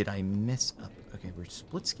one did I mess up? Okay, we're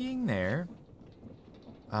split skiing there.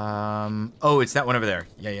 Oh, it's that one over there.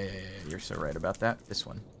 Yeah. You're so right about that. This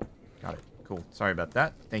one. Got it. Cool. Sorry about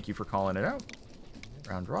that. Thank you for calling it out.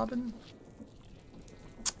 Round robin.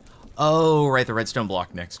 Oh, right, the redstone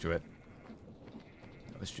block next to it.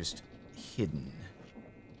 That was just hidden.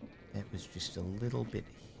 That was just a little bit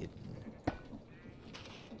hidden.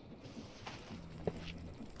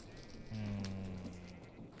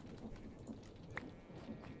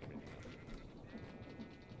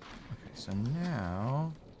 Okay, so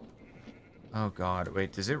now... Oh god,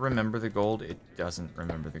 wait, does it remember the gold? It doesn't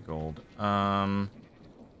remember the gold.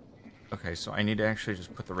 Okay, so I need to actually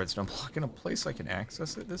just put the redstone block in a place I can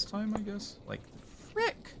access it this time, I guess? Like,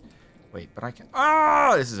 frick! Wait, but I can...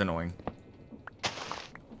 Ah! This is annoying.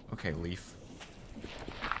 Okay, leaf.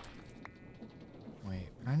 Wait,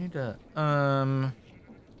 I need to...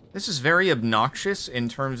 This is very obnoxious in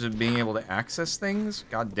terms of being able to access things.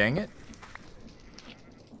 God dang it.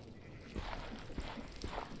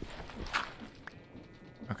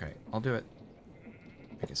 Okay, I'll do it.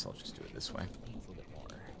 I guess I'll just do it this way.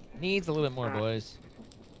 Needs a little bit more, boys.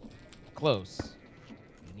 Close.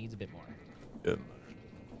 It needs a bit more. Good.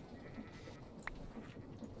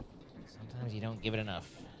 Sometimes you don't give it enough.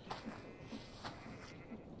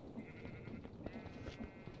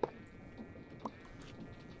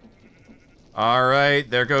 All right,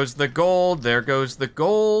 there goes the gold. There goes the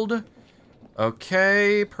gold.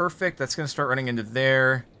 Okay, perfect. That's going to start running into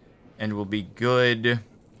there, and we'll be good.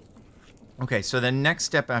 Okay, so the next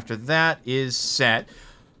step after that is set.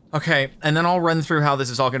 Okay, and then I'll run through how this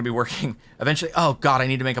is all going to be working. Eventually, oh god, I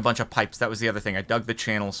need to make a bunch of pipes. That was the other thing. I dug the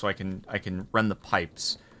channel so I can run the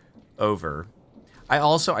pipes over.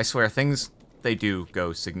 I swear, things, they do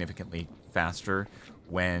go significantly faster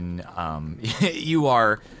when you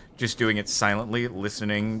are just doing it silently,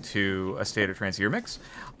 listening to a State of Trance ear mix.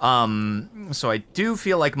 So I do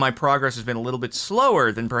feel like my progress has been a little bit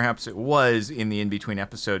slower than perhaps it was in the in-between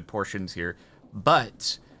episode portions here.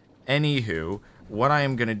 But, anywho, what I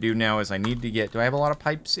am going to do now is I need to get... Do I have a lot of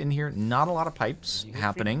pipes in here? Not a lot of pipes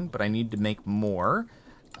happening, but I need to make more.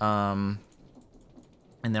 And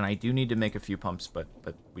then I do need to make a few pumps, but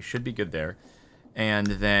we should be good there. And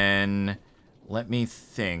then, let me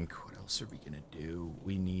think. What else are we going to do?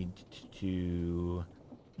 We need to...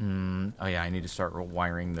 oh yeah, I need to start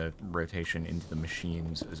wiring the rotation into the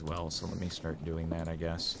machines as well. So let me start doing that, I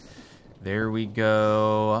guess. There we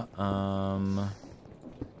go.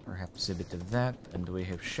 Perhaps a bit of that. And we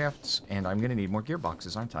have shafts. And I'm going to need more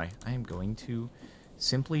gearboxes, aren't I? I am going to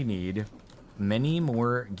simply need many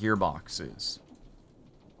more gearboxes.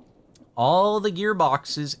 All the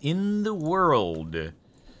gearboxes in the world.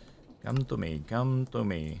 Come to me, come to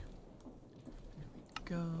me. There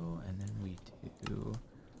we go. And then we do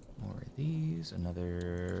more of these.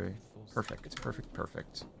 Another... Perfect, perfect,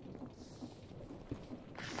 perfect.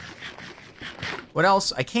 What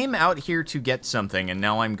else? I came out here to get something, and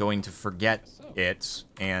now I'm going to forget it,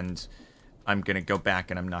 and I'm going to go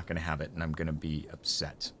back, and I'm not going to have it, and I'm going to be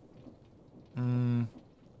upset.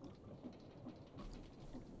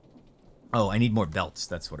 Oh, I need more belts.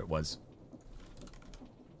 That's what it was.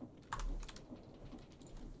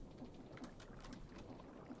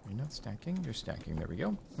 You're not stacking? You're stacking. There we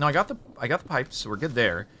go. No, I got the pipes, so we're good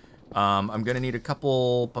there. I'm going to need a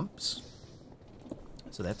couple pumps.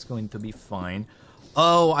 So that's going to be fine.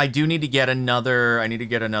 Oh, I do need to get another. I need to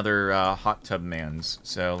get another hot tub mans.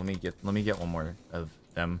 So let me get one more of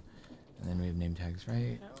them, and then we have name tags,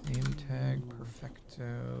 right? Name tag,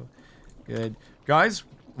 perfecto, good. Guys,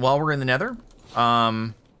 while we're in the Nether,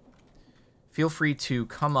 feel free to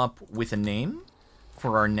come up with a name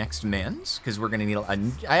for our next mans, because we're gonna need.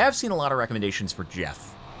 I have seen a lot of recommendations for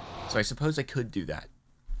Jeff, so I suppose I could do that.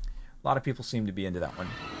 A lot of people seem to be into that one.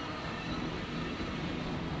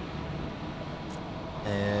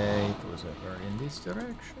 It was over in this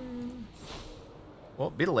direction. Well,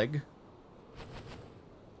 bit of leg.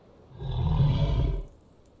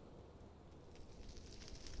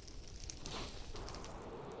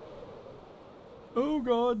 Oh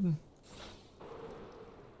god.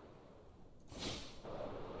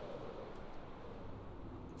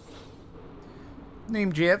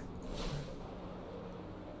 Named Jeff.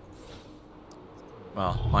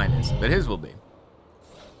 Well, mine is, but his will be.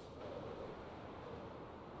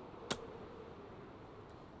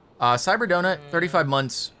 Cyber Donut, 35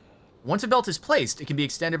 months. Once a belt is placed, it can be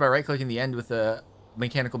extended by right-clicking the end with a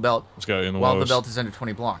mechanical belt while the belt is under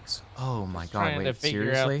 20 blocks. Oh my god, wait,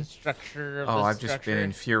 seriously? Out the structure of I've just been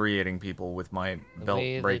infuriating people with my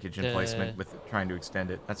belt breakage and placement with trying to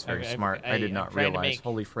extend it. That's very smart. I did not realize.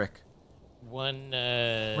 Holy frick. One,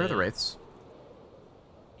 where are the wraiths?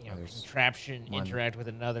 Contraption interact with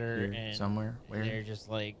another, here, and somewhere. Where? they're just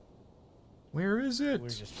like, where is it? We're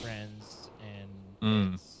just friends,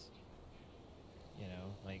 and it's,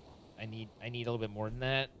 like I need a little bit more than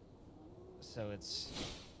that. So it's.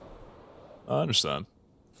 I understand.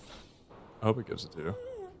 I hope it gives it to you.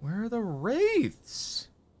 Where are the wraiths?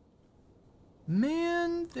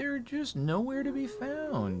 Man, they're just nowhere to be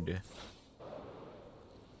found.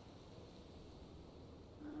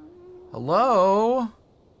 Hello?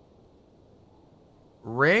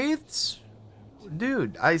 Wraiths?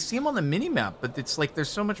 Dude, I see them on the mini-map, but it's like there's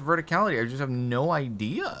so much verticality, I just have no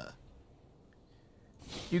idea.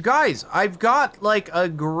 You guys, I've got like a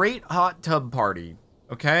great hot tub party,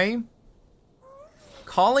 okay?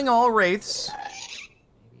 Calling all wraiths.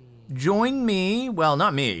 Join me, well,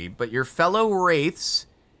 not me, but your fellow wraiths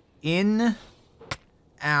in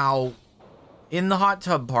the hot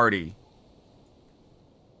tub party.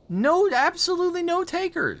 No, absolutely no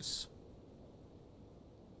takers.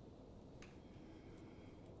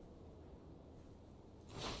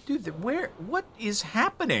 Dude, what is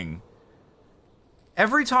happening?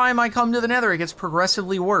 Every time I come to the Nether, it gets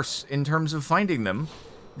progressively worse in terms of finding them.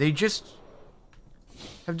 They just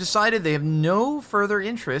have decided they have no further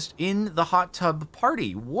interest in the hot tub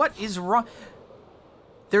party. What is wrong?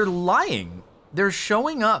 They're lying. They're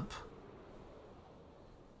showing up.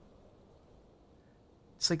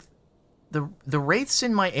 It's like the wraiths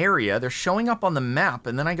in my area, they're showing up on the map,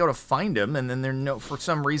 and then I go to find them, and then for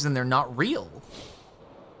some reason they're not real.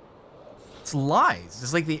 It's lies.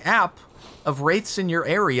 It's like the app of wraiths in your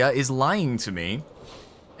area is lying to me,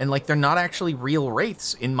 and like they're not actually real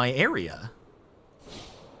wraiths in my area.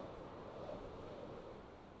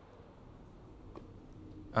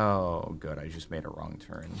 Oh, good. I just made a wrong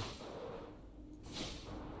turn.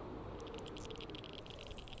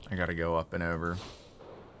 I gotta go up and over.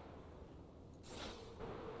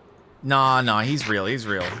 Nah, he's real. He's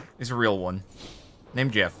real. He's a real one.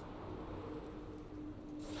 Named Jeff.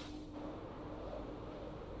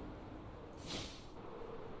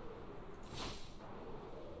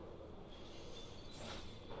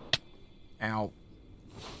 Ow.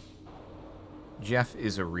 Jeff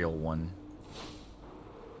is a real one.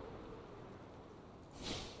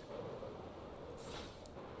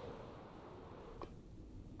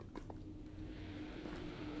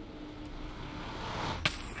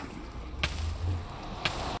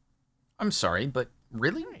 I'm sorry, but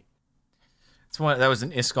really? That was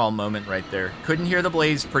an Iskall moment right there. Couldn't hear the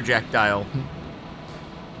blaze projectile.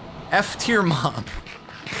 F-tier mob.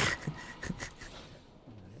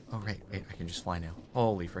 Oh, wait, I can just fly now.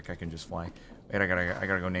 Holy frick, I can just fly. Wait, I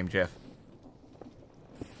gotta go name Jeff.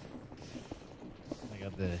 I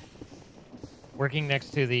got the... Working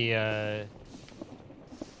next to the,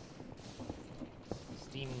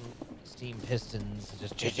 steam pistons,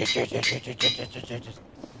 just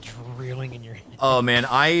drilling in your head. Oh, man,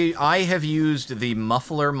 I have used the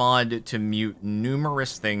muffler mod to mute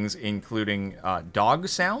numerous things, including, dog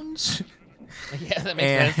sounds. Yeah, that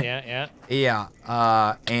makes sense. Yeah,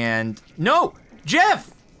 and... No!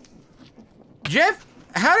 Jeff! Jeff?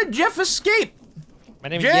 How did Jeff escape? My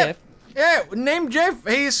name is Jeff. Yeah, named Jeff.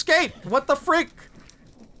 He escaped. What the frick?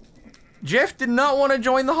 Jeff did not want to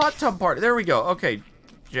join the hot tub party. There we go. Okay,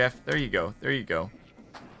 Jeff, there you go. There you go.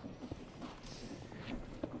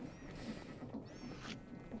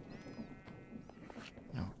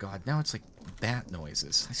 Oh, God, now it's like bat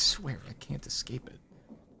noises. I swear, I can't escape it.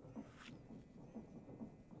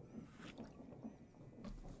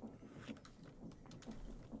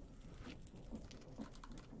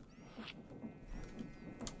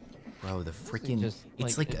 Bro, the freaking...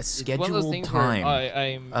 It's like a scheduled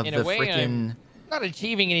time of the freaking... Not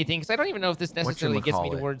achieving anything, because I don't even know if this necessarily gets me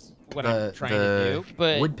towards what I'm trying to do,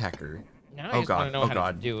 but... woodpecker. Now I just want to know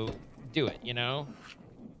how to do it, you know?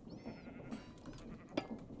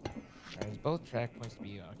 Alright, both track points to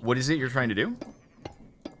be occupied. What is it you're trying to do?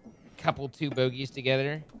 Couple two bogeys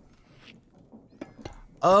together.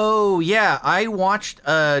 Oh, yeah, I watched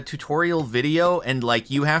a tutorial video, and, like,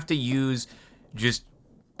 you have to use just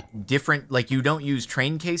different, like, you don't use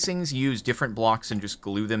train casings, you use different blocks and just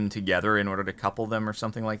glue them together in order to couple them or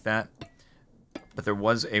something like that. But there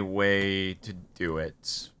was a way to do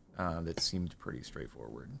it that seemed pretty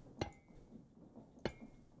straightforward. Can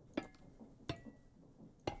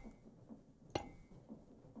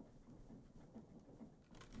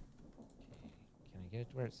I get it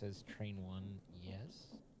to where it says train 1? Yes.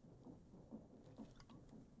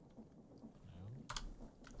 No.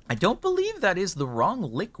 I don't believe that is the wrong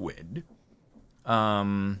liquid.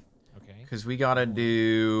 Okay. Because we gotta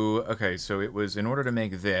do... Okay, so it was in order to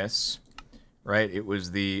make this, right? It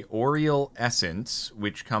was the Oriole Essence,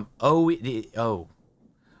 which Oh,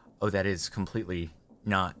 oh, that is completely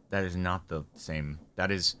not... That is not the same.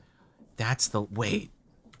 That's the... Wait.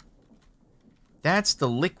 That's the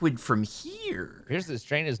liquid from here. Here's this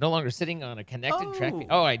train is no longer sitting on a connected track.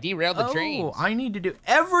 Oh, I derailed the train. Oh, I need to do...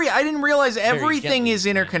 I didn't realize everything is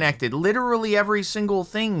interconnected. Literally every single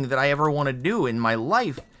thing that I ever want to do in my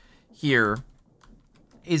life here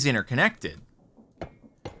is interconnected.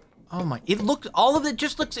 Oh my, all of it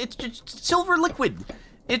just looks, it's just silver liquid.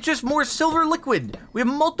 It's just more silver liquid. We have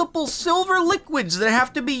multiple silver liquids that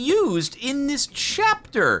have to be used in this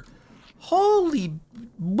chapter. Holy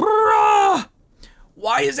bruh!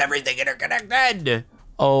 Why is everything interconnected?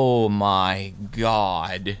 Oh my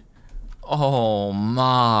god. Oh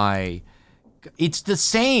my. It's the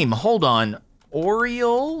same, hold on.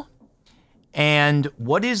 Oriole? And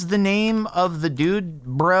what is the name of the dude,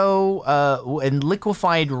 bro? And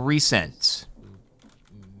liquefied recent.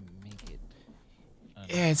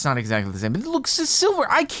 It's not exactly the same. It looks silver.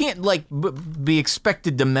 I can't, like, be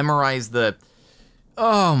expected to memorize the...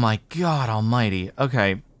 Oh, my God almighty.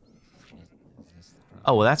 Okay.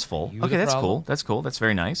 Oh, well, that's full. Okay, that's cool. That's cool. That's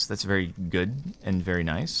very nice. That's very good and very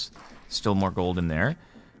nice. Still more gold in there.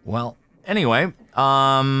 Well... Anyway,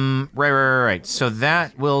 right. So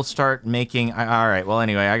that will start making... all right, well,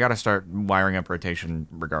 anyway, I gotta start wiring up rotation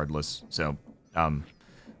regardless. So,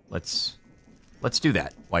 let's do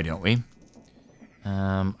that. Why don't we?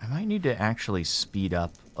 I might need to actually speed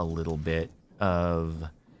up a little bit of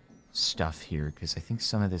stuff here, because I think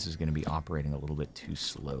some of this is going to be operating a little bit too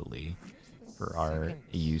slowly for our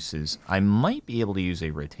uses. I might be able to use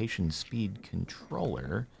a rotation speed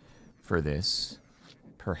controller for this.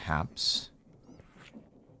 Perhaps.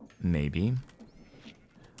 Maybe.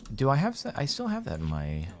 Do I have... I still have that in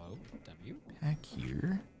my pack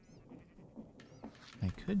here. I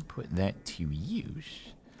could put that to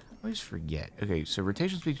use. I always forget. Okay, so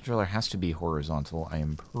rotation speed controller has to be horizontal. I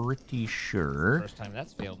am pretty sure. First time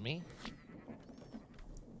that's failed me.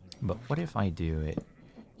 But what if I do it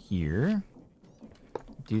here?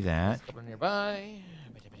 Do that. Couple nearby.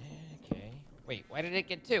 Okay. Wait, why did it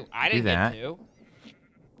get 2? I didn't get 2.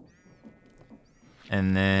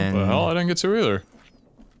 And then... What the hell? I didn't get 2 either.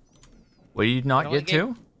 What did you not get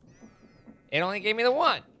 2? It only gave me the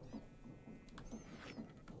 1.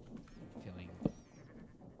 Feeling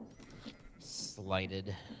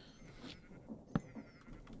slighted.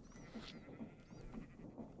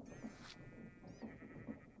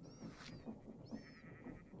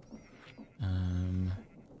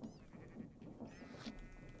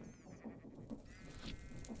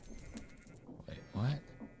 Wait, what?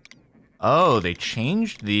 Oh, they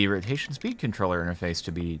changed the rotation speed controller interface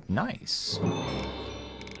to be nice.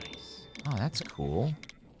 Nice. Oh, that's cool.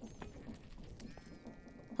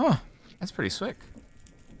 Huh, that's pretty slick.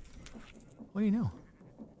 What do you know?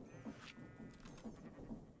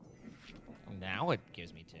 Now it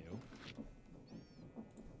gives me 2.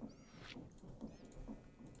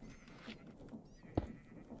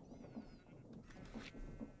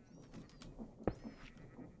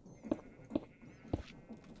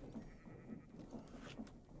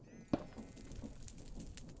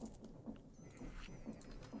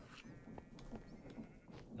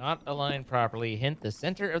 Not aligned properly. Hint, the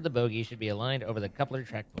center of the bogey should be aligned over the coupler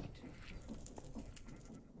track point.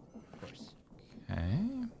 Of course. Okay.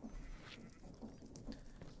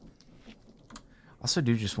 Also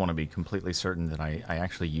do just want to be completely certain that I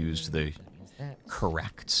actually used the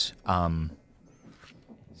correct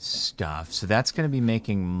stuff. So that's going to be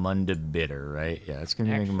making Munda Bitter, right? Yeah, it's going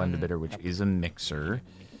to be making Munda Bitter, which is a mixer.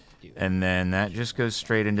 And then that just goes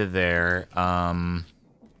straight into there.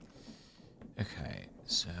 Okay.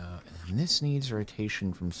 So, and this needs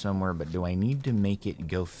rotation from somewhere, but do I need to make it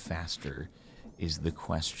go faster is the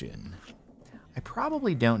question. I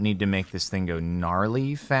probably don't need to make this thing go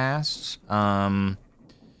gnarly fast. So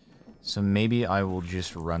maybe I will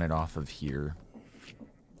just run it off of here.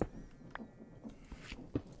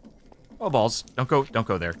 Oh, balls. Don't go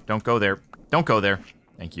there. Don't go there. Don't go there.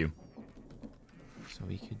 Thank you. So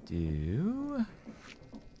we could do...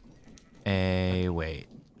 wait.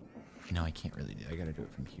 No, I can't really do it. I gotta do it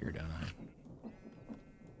from here, don't I?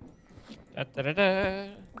 Da, da, da, da.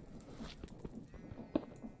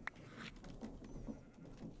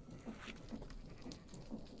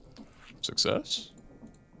 Success.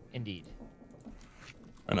 Indeed.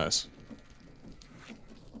 Very nice.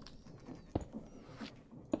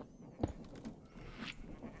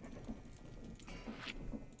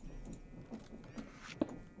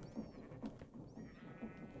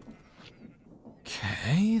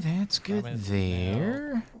 Okay, that's good Promise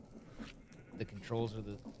there. The controls are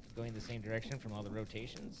going the same direction from all the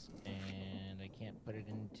rotations, and I can't put it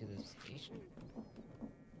into the station.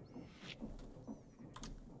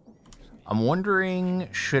 I'm wondering,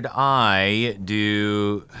 should I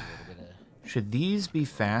do... A little bit of Should these be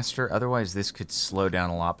faster? Otherwise, this could slow down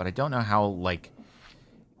a lot, but I don't know how, like...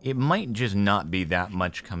 It might just not be that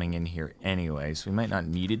much coming in here anyway, so we might not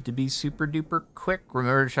need it to be super duper quick.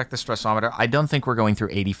 Remember to check the stressometer. I don't think we're going through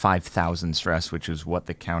 85,000 stress, which is what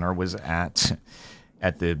the counter was at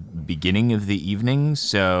the beginning of the evening,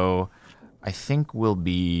 so I think we'll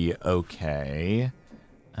be okay.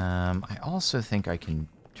 I also think I can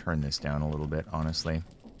turn this down a little bit, honestly.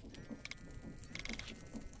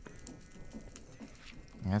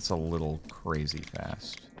 That's a little crazy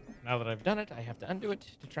fast. Now that I've done it, I have to undo it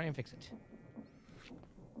to try and fix it.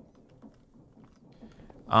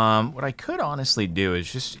 What I could honestly do is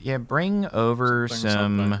just, bring over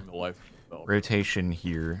some rotation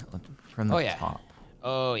here from the top.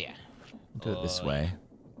 Oh, yeah. Do it this way.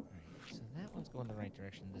 Alright, so that one's going the right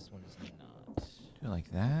direction. This one is not. Do it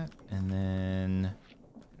like that, and then...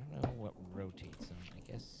 I don't know what rotates them.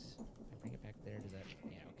 I guess if I bring it back there, does that...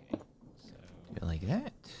 Yeah, okay. So... Do it like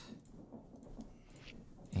that.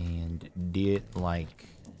 And do it like...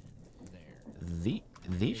 There. This.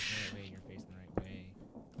 You're facing the right way.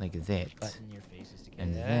 Like that. Button your faces together.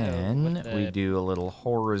 And Oh, then we do a little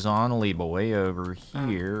horizontally way over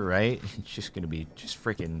here, right? It's just going to be just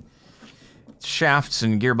freaking shafts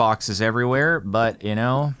and gearboxes everywhere, but, you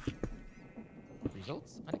know,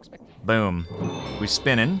 Results unexpected. boom. We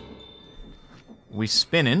spinning.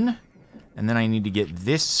 And then I need to get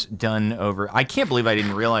this done over. I can't believe I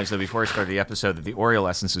didn't realize, though, before I started the episode that the Oriole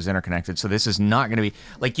essence was interconnected, so this is not going to be...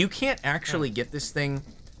 Like, you can't actually get this thing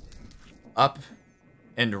up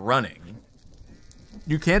and running.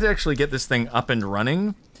 You can't actually get this thing up and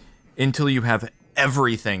running until you have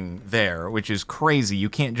everything there, which is crazy. You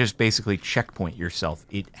can't just basically checkpoint yourself.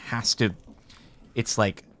 It has to... It's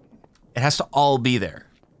like... It has to all be there.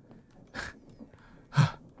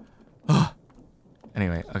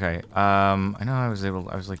 Anyway, okay. I know I was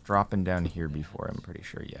like dropping down here before, I'm pretty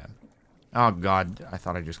sure, yeah. Oh god, I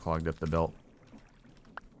thought I just clogged up the belt.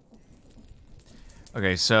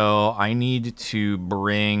 Okay, so I need to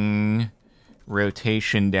bring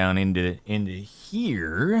rotation down into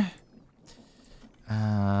here.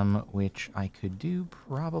 Which I could do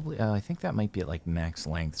probably, I think that might be at like max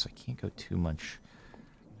length, so I can't go too much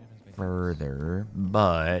further,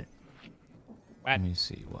 but let me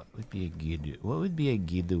see, what would be a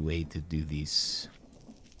good way to do this?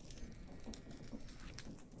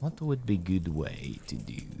 What would be a good way to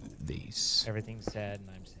do this? Everything's sad and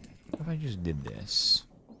I'm sad. What if I just did this?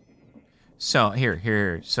 So,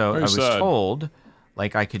 here. So, I Very was sad. told,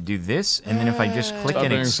 like, I could do this, and then if I just click Stop and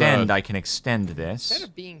being extend, sad. I can extend this. Instead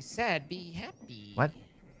of being sad, be happy. What?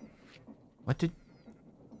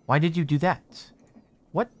 Why did you do that?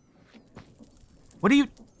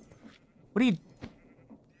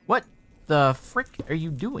 What the frick are you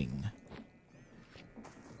doing?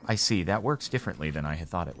 I see, that works differently than I had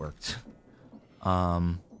thought it worked.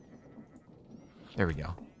 There we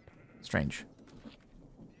go. Strange.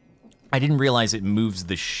 I didn't realize it moves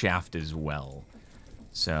the shaft as well.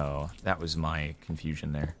 So, that was my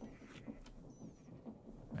confusion there.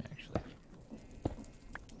 Actually.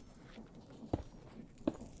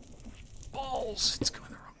 Balls! It's going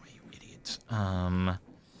the wrong way, you idiot.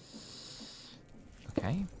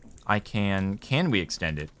 Okay. Can we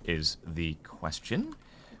extend it is the question.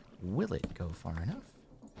 Will it go far enough?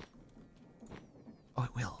 Oh,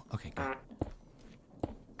 it will. Okay, good.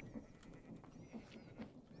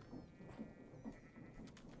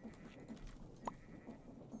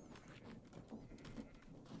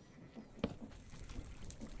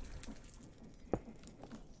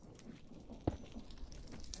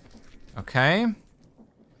 Okay.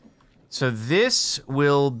 So this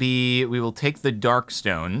will be, we will take the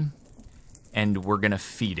Darkstone and we're gonna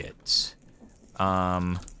feed it.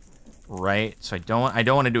 Right? So I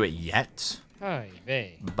don't want to do it yet. Hi,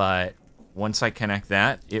 vey. But once I connect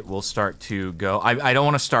that, it will start to go. I don't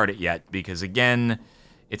want to start it yet because again,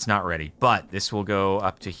 it's not ready. But this will go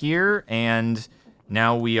up to here and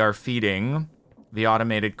now we are feeding the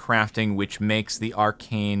automated crafting, which makes the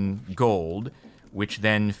arcane gold, which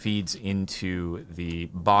then feeds into the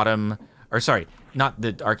bottom, or sorry, not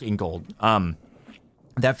the arcane gold.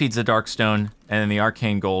 That feeds the darkstone, and then the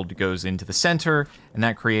arcane gold goes into the center, and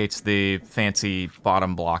that creates the fancy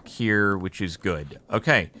bottom block here, which is good.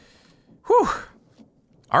 Okay. Whew.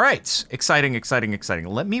 All right. Exciting, exciting, exciting.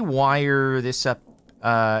 Let me wire this up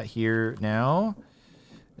here now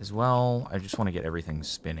as well. I just want to get everything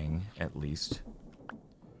spinning, at least.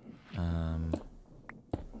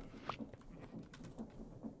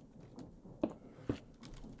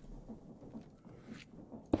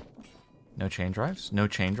 No chain drives? No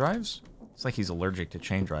chain drives? It's like he's allergic to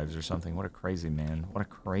chain drives or something. What a crazy man. What a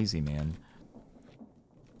crazy man.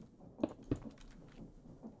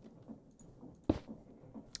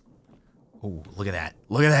 Oh, look at that.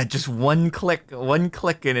 Look at that. Just one click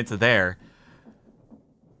and it's there.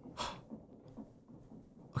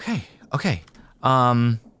 Okay, okay.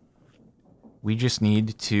 We just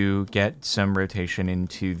need to get some rotation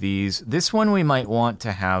into these. This one we might want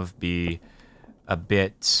to have be a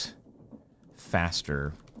bit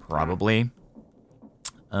faster, probably.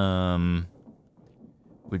 Would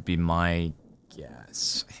be my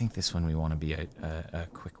guess. I think this one we want to be a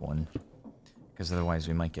quick one, because otherwise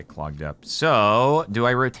we might get clogged up. So, do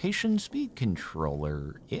I rotation speed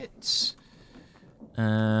controller it?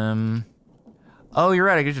 Oh, you're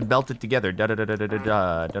right. I could just belt it together. Da da da da da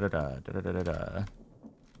da da da da da da da da.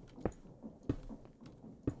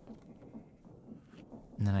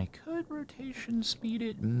 And then I could rotation speed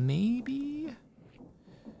it, maybe?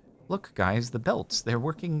 Look, guys, the belts, they're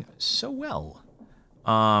working so well.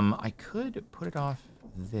 I could put it off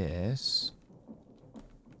this.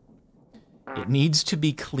 It needs to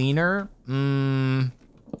be cleaner. I'm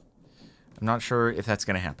not sure if that's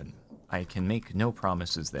going to happen. I can make no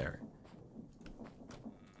promises there.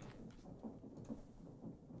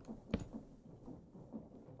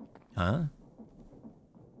 Huh?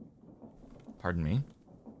 Pardon me?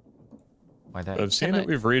 Why that? I've seen that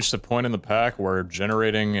we've reached a point in the pack where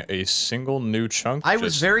generating a single new chunk. I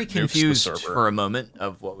was very confused for a moment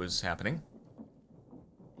of what was happening.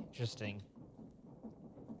 Interesting.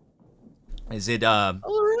 Is it all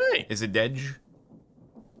right? Is it Dedge?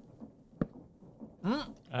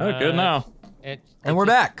 Good now. And we're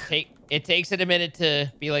back. It takes it a minute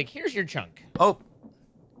to be like, here's your chunk. Oh.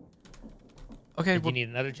 Okay. Do you need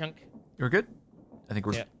another chunk? We're good. I think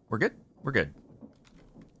we're good. We're good.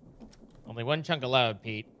 Only one chunk allowed,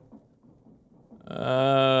 Pete.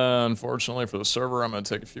 Unfortunately for the server, I'm gonna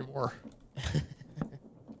take a few more.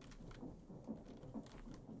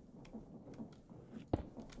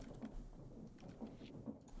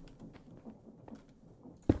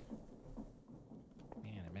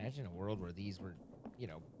 Man, imagine a world where these were, you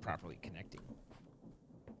know, properly connecting.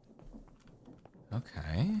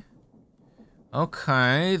 Okay.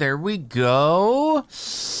 Okay, there we go. I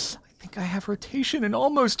think I have rotation in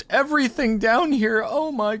almost everything down here. Oh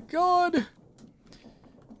my god.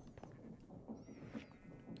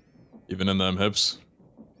 Even in them hips?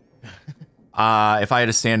 If I had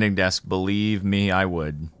a standing desk, believe me, I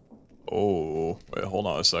would. Oh, wait, hold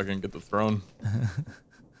on a second. Get the throne.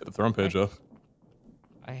 Get the throne page up.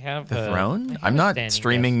 I have the throne? I'm not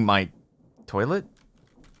streaming my toilet.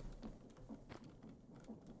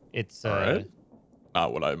 It's all right.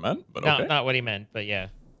 Not what I meant, but okay. Not what he meant, but yeah.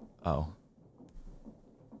 Oh.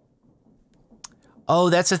 Oh,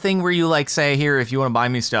 that's the thing where you like say, here, if you want to buy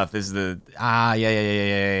me stuff, this is the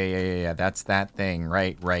yeah. That's that thing,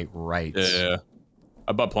 right. Yeah.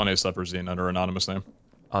 I bought plenty of stuff for Zine under anonymous name.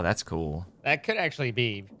 Oh, that's cool. That could actually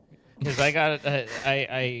be, because I got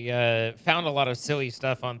I found a lot of silly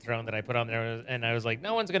stuff on Throne that I put on there, and I was like,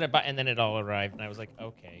 no one's gonna buy, and then it all arrived, and I was like,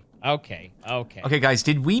 okay. Okay, guys,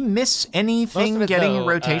 did we miss anything getting a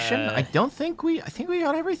rotation? I think we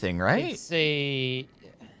got everything, right? I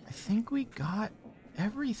think we got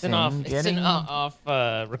everything. It's an off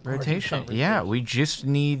rotation. Yeah, we just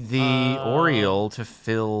need the Oriole to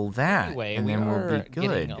fill that, anyway, and then we'll be good.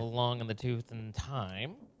 Getting along in the tooth in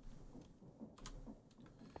time.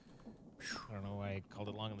 I don't know why I called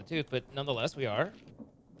it long in the tooth, but nonetheless, we are.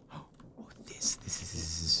 Oh, this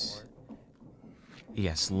is.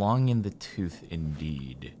 Yes, long in the tooth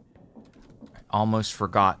indeed. I almost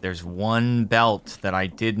forgot. There's one belt that I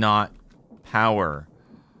did not power.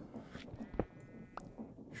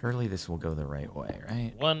 Surely this will go the right way,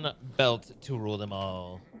 right? One belt to rule them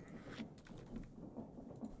all.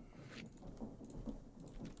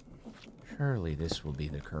 Surely this will be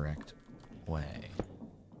the correct way.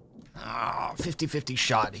 Ah, 50-50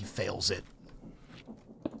 shot. He fails it.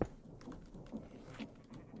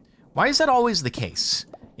 Why is that always the case?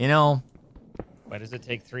 You know, Why does it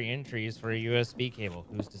take 3 entries for a USB cable?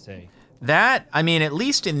 Who's to say? That, I mean, at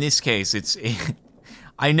least in this case, it's...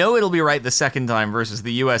 I know it'll be right the second time versus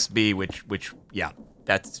the USB, which yeah,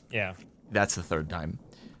 that's the third time.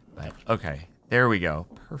 But, okay, there we go.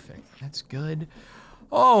 Perfect. That's good.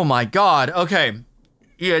 Oh, my God. Okay.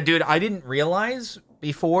 Yeah, dude, I didn't realize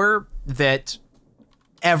before that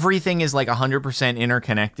everything is like 100%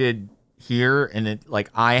 interconnected here, and it like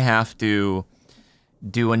I have to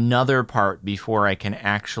do another part before I can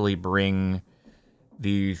actually bring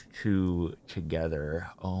these two together.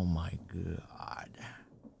 Oh my God.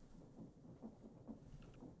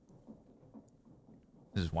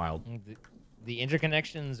 This is wild. The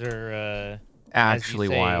interconnections are Actually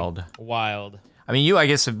as you say, wild. Wild. I mean, you, I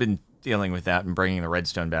guess, have been dealing with that and bringing the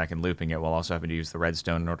redstone back and looping it while also having to use the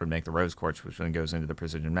redstone in order to make the rose quartz, which then goes into the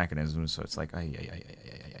precision mechanism. So it's like,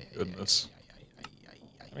 Goodness.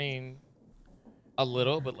 I mean, a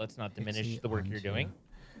little, but let's not diminish the work you're doing.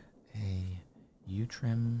 A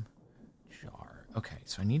U-trim jar. Okay,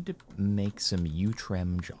 so I need to make some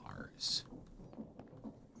U-trim jars.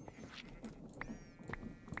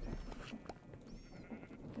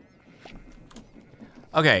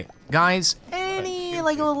 Okay, guys, any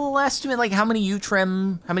like a little estimate, like how many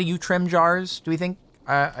U-trim jars do we think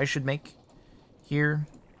I should make here?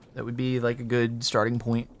 That would be like a good starting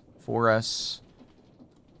point for us.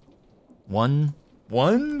 One? I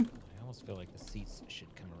almost feel like the seats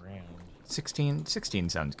should come around. 16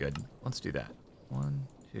 sounds good. Let's do that. 1,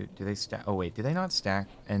 2, do they stack? Oh wait, do they not stack?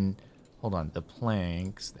 And hold on, the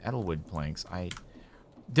planks, the Edelwood planks.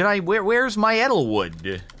 Where's my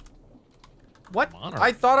Edelwood? What?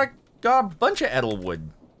 I thought I got a bunch of Edelwood.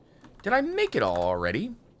 Did I make it all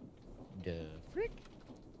already? The frick?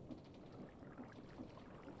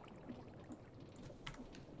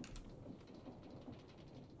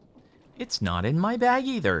 It's not in my bag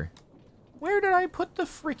either. Where did I put the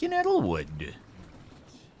freaking Edelwood?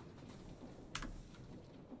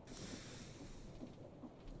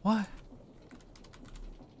 What?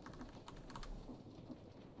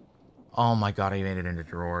 Oh my God, I made it into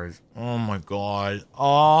drawers. Oh my God.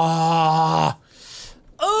 Oh!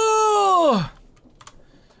 Oh!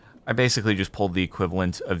 I basically just pulled the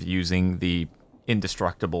equivalent of using the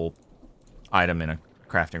indestructible item in a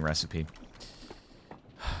crafting recipe.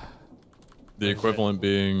 The equivalent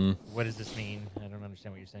being... What does this mean? I don't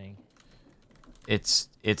understand what you're saying. It's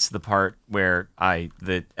the part where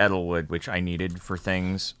the Edelwood, which I needed for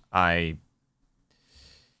things, I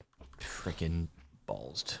freaking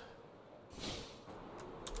ballsed.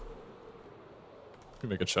 You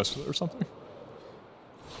make a chest with it or something?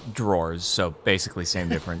 Drawers, so basically same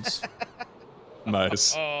difference.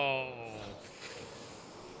 Nice. Oh.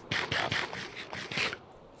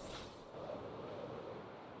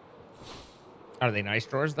 Are they nice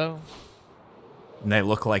drawers though? And they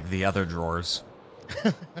look like the other drawers.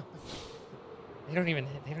 They don't even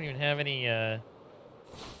have any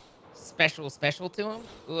special to them.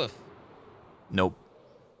 Oof. Nope.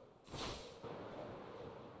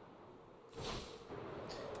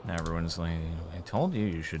 Now everyone's like, I told you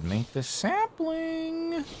you should make the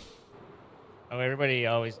sapling. Oh, everybody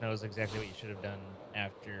always knows exactly what you should have done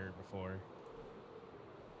after before.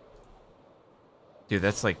 Dude,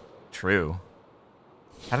 that's like true.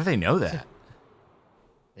 How do they know that?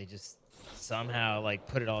 They just somehow like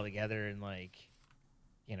put it all together and like,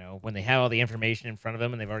 you know, when they have all the information in front of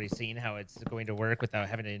them and they've already seen how it's going to work without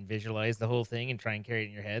having to visualize the whole thing and try and carry it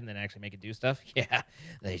in your head and then actually make it do stuff. Yeah,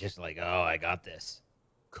 they just like, oh, I got this.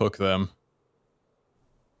 Cook them.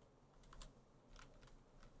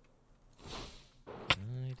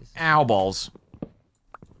 Ow, balls.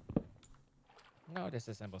 No,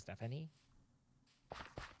 disassemble Stephanie.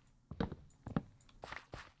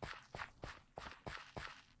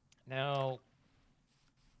 Now,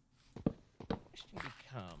 question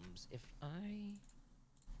becomes, if I...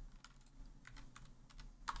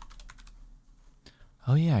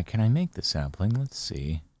 Oh yeah, can I make the sapling? Let's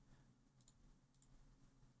see.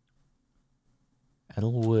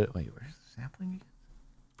 Edelwood. Wait, where's the sapling again?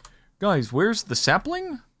 Guys, where's the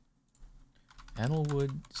sapling?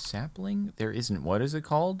 Edelwood sapling? There isn't. What is it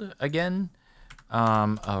called again?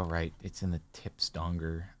 Oh right, it's in the tips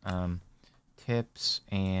donger. Tips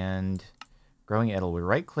and growing Edelwood.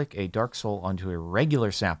 Right click a dark soul onto a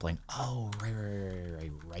regular sapling. Oh,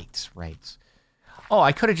 right. Oh,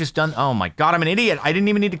 I could have just done. Oh my God, I'm an idiot. I didn't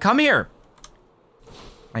even need to come here.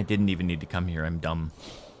 I didn't even need to come here. I'm dumb.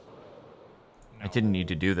 No. I didn't need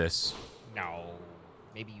to do this. No.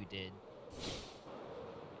 Maybe you did.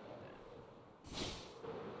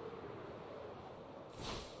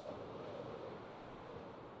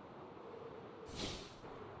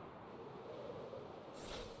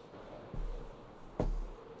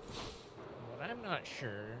 not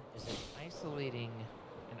sure is if isolating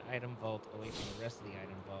an item vault away from the rest of the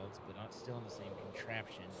item vaults, but not still in the same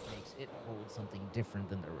contraption, makes it hold something different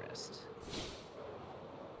than the rest.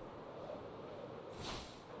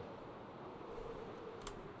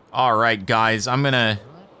 All right, guys, I'm gonna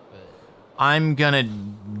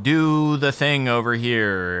do the thing over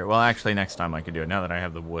here. Well, actually, next time I can do it. Now that I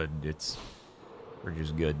have the wood, we're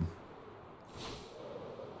just good.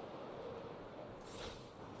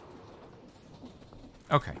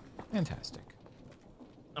 Okay, fantastic.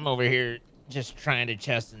 I'm over here just trying to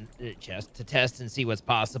test and see what's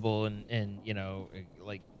possible, and you know,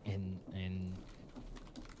 like, and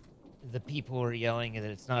the people are yelling that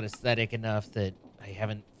it's not aesthetic enough, that I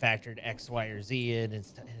haven't factored X, Y, or Z in.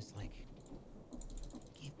 It's like,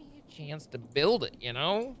 give me a chance to build it, you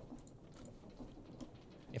know?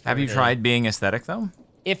 Have you tried being aesthetic, though?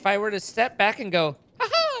 If I were to step back and go,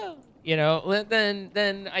 ha-ha, you know,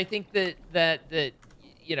 then I think that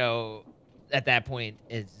you know, at that point,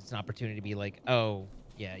 it's an opportunity to be like, oh,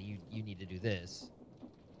 yeah, you need to do this.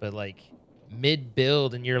 But, like,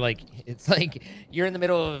 mid-build, and you're like, it's like you're in the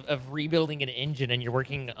middle of rebuilding an engine, and you're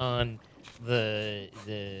working on the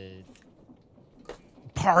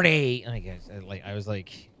part A. I guess, I was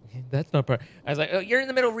like, that's not part. I was like, oh, you're in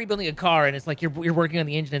the middle of rebuilding a car, and it's like you're working on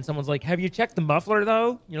the engine, and someone's like, have you checked the muffler,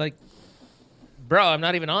 though? You're like, bro, I'm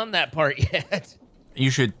not even on that part yet.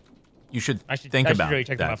 You should think about really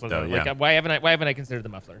check that, the muffler, though. though. Yeah. Like, why haven't I considered the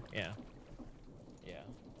muffler? Yeah. Yeah.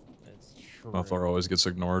 That's true. Muffler always gets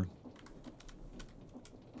ignored.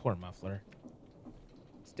 Poor muffler.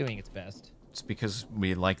 It's doing its best. It's because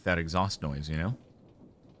we like that exhaust noise, you know?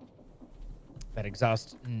 That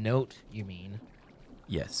exhaust note, you mean?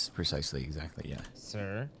 Yes, precisely, exactly, yeah.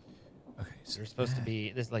 Sir. Okay, so You're supposed to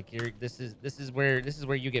be this, like, you're this is where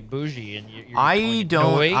you get bougie, and you're I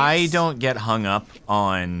noise. don't get hung up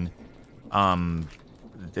on on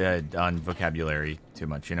vocabulary too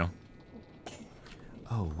much, you know?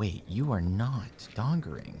 Oh wait, you are not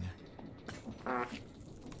dongering.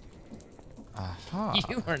 Aha.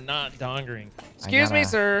 You are not dongering. Excuse me,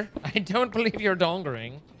 sir. I don't believe you're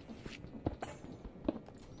dongering.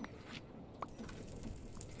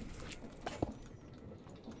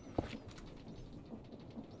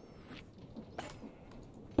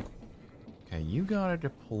 Okay, you gotta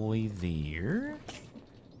deploy there.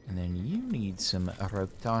 And then you need some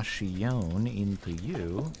rotation into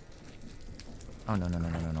you. Oh, no,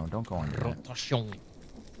 don't go under that. Rotation.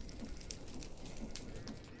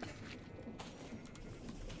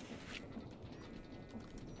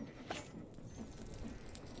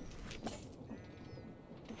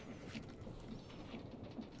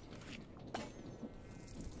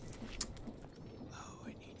 Oh, I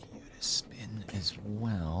need you to spin as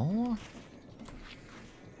well.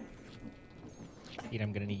 Pete,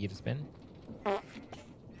 I'm gonna need you to spin.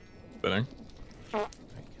 Spinning. I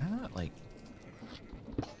cannot, like...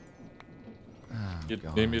 Oh, You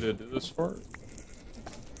God. need me to do this for it?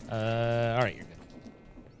 All right, you're good.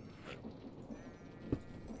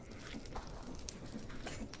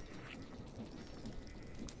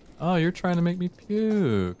 Oh, you're trying to make me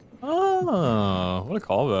puke. Oh, what a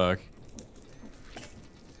callback.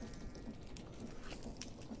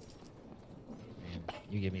 Man,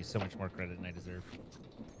 you gave me so much more credit than I deserve.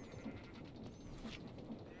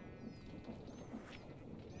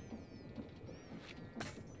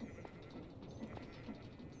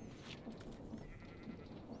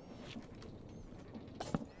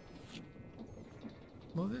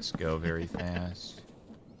 Will this go very fast?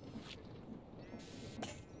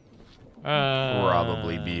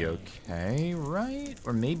 Probably be okay, right?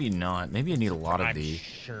 Or maybe not. Maybe I need a lot of I'm the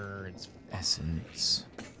sure it's essence.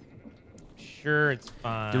 sure it's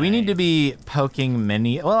fine. Do we need to be poking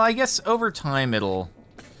many? Well, I guess over time it'll...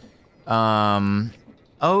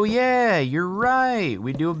 Oh yeah, you're right.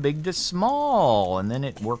 We do a big to small, and then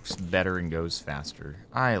it works better and goes faster.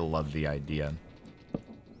 I love the idea.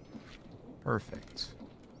 Perfect.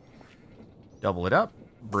 Double it up.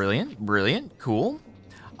 Brilliant, brilliant, cool.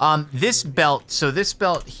 This belt, so this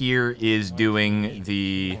belt here is doing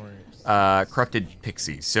the corrupted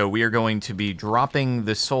pixies. So we are going to be dropping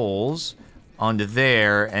the souls onto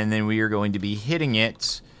there, and then we are going to be hitting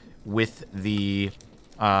it with the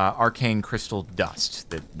arcane crystal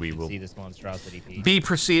dust that we will see this monstrosity piece. be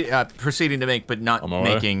proceeding to make, but not On my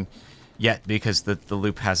way. making yet because the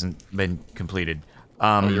loop hasn't been completed. You're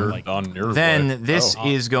on your way. Then this Oh.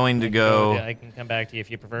 is going to go I can come back to you if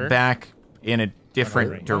you prefer. back in a different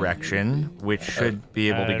Right. direction, which should be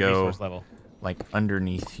able to go Resource level. like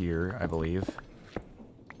underneath here, I believe.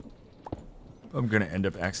 I'm gonna end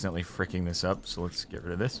up accidentally fricking this up, so let's get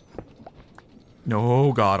rid of this.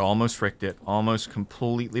 No, God, almost fricked it. Almost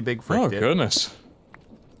completely big fricked Oh, it. goodness.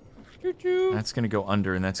 That's gonna go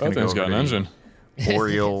under, and that's That gonna go thing's over got to an the engine.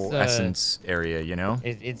 Boreal It's, Essence area, you know?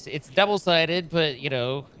 It's double-sided, but you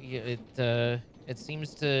know, it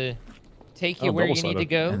seems to take you Oh, where you need to double-sided.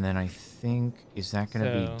 go. And then I think, is that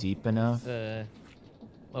gonna be So, deep enough? It's a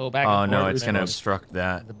little back Oh and no, forth, it's and gonna then obstruct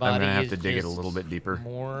that. the I'm body gonna have is to dig it a just little bit deeper.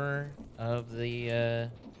 More of the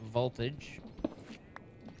voltage.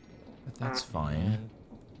 But that's fine. And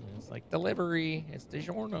it's like delivery. It's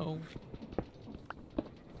DiGiorno.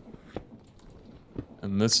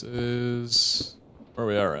 And this is where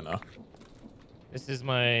we are right now. This is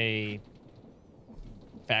my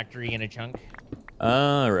factory in a chunk.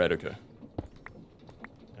 Ah, right, okay.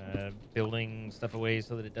 Building stuff away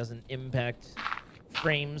so that it doesn't impact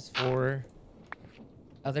frames for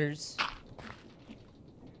others.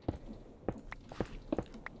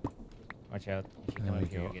 Watch out. If you come There up we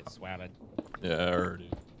here, go. you'll get swatted. Yeah, I already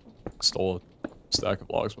stole a stack of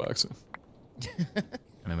logs by accident. And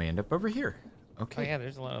then we end up over here. Okay. Oh yeah,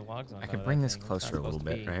 there's a lot of logs on I top can of bring that this thing. It's not closer a little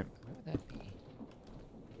supposed to bit, be. right? Where would that be?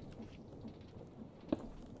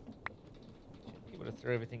 Should be able to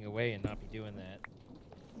throw everything away and not be doing that.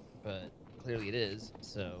 But clearly it is,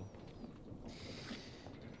 so...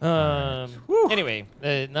 Anyway,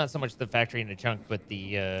 not so much the factory in a chunk, but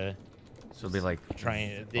the, So it'll be like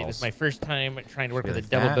it was my first time trying to work Be with like a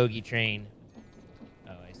double that? bogey train.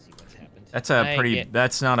 Oh, I see what's happened. That's a I pretty. get-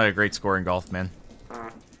 That's not a great score in golf, man.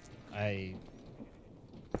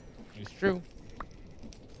 It's true.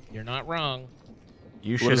 You're not wrong.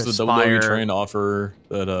 You What should does the double bogey aspire. train offer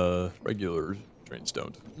that regular trains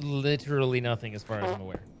don't? Literally nothing as far as I'm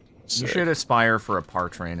aware. You Sick. should aspire for a par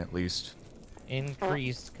train at least.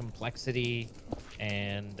 Increased complexity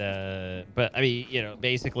and but I mean, you know,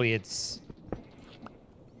 basically it's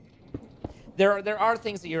there are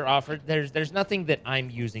things that you're offered. There's nothing that I'm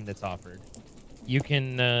using that's offered. You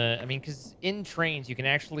can I mean, because in trains you can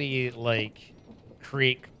actually like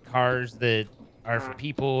create cars that are for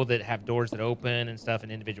people that have doors that open and stuff,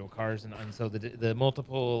 and individual cars, and so the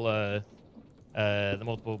multiple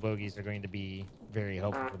bogies are going to be very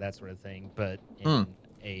helpful for that sort of thing. But in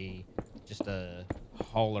just a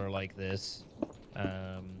hauler like this,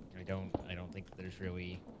 I don't think that there's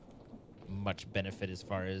really much benefit as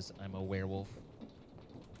far as I'm a werewolf.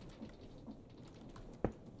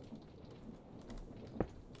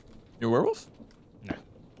 You a werewolf? No.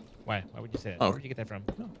 Why? Why would you say that? Oh. Where did you get that from?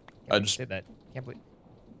 No. I Can't just- say that. Can't believe.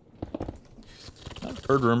 I've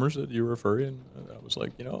heard rumors that you were a furry, and I was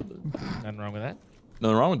like, you know, Nothing wrong with that.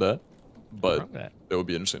 nothing wrong with that. Nothing But wrong with that. it would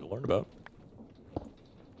be interesting to learn about.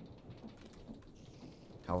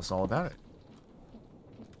 Tell us all about it.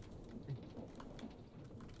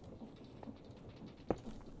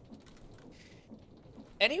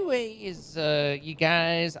 Anyways, you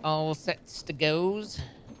guys all set to goes?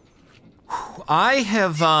 I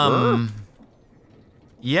have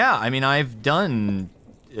Yeah, I mean I've done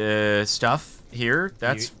stuff here.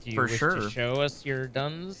 That's do you for wish sure. to show us your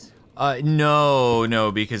duns?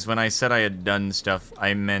 No, because when I said I had done stuff,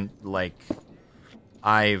 I meant like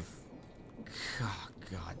I've. Oh,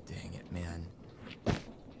 God dang it, man.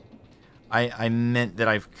 I meant that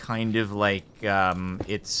I've kind of like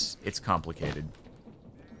it's complicated.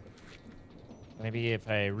 Maybe if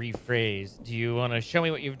I rephrase, do you want to show me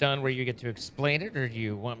what you've done where you get to explain it, or do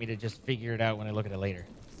you want me to just figure it out when I look at it later?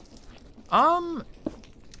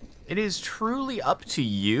 It is truly up to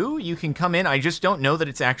you. You can come in. I just don't know that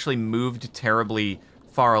it's actually moved terribly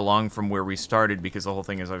far along from where we started, because the whole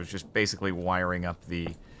thing is I was just basically wiring up the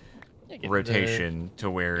Yeah, get rotation to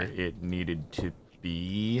where it needed to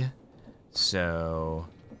be. So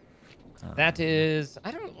That is, I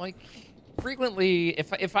don't like. Frequently,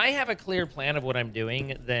 if I have a clear plan of what I'm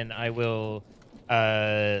doing, then I will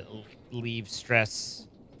leave stress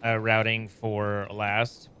routing for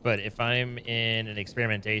last. But if I'm in an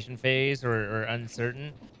experimentation phase or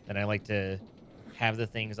uncertain, then I like to have the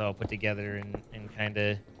things all put together and kind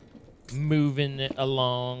of moving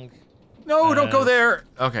along. no, don't go there.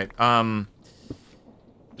 Okay.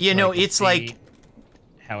 You so know, I can it's like see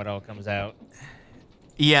how it all comes out.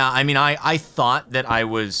 yeah. I mean, I thought that I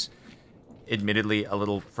was admittedly a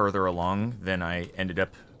little further along than I ended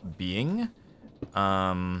up being.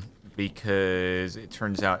 Because it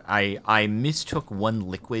turns out I mistook one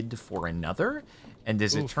liquid for another, and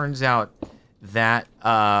as it turns out, that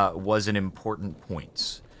was an important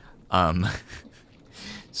point.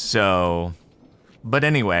 So, but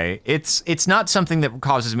anyway, it's not something that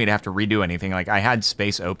causes me to have to redo anything. Like I had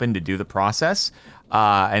space open to do the process,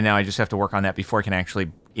 and now I just have to work on that before I can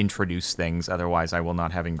actually introduce things. Otherwise, I will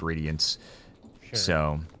not have ingredients. Sure.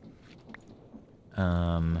 So,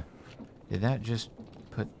 Did that just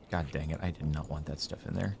put? God dang it! I did not want that stuff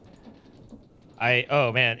in there.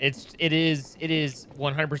 Oh man, it is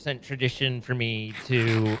 100% tradition for me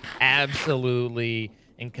to absolutely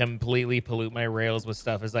and completely pollute my rails with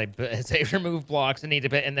stuff as I remove blocks and need to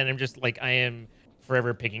bit, and then I'm just like I am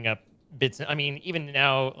forever picking up bits. I mean, even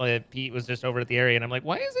now, Pete was just over at the area, and I'm like,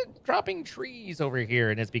 why is it dropping trees over here?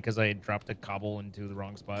 And it's because I dropped a cobble into the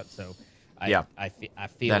wrong spot. So Yeah. I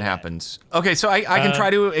feel That happens. Okay, so I can try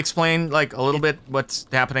to explain like a little bit what's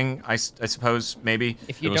happening. I suppose maybe.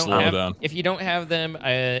 If you don't have them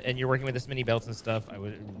and you're working with this mini belts and stuff, I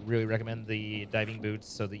would really recommend the diving boots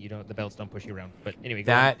so that the belts don't push you around. But anyway,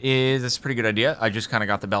 That's a pretty good idea. I just kind of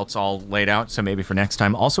got the belts all laid out, so maybe for next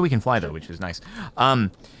time. Also, we can fly though, which is nice.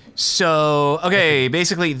 So, okay,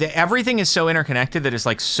 basically, everything is so interconnected that it's,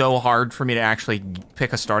 like, so hard for me to actually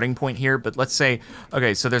pick a starting point here. But let's say,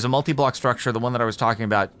 okay, so there's a multi-block structure, the one that I was talking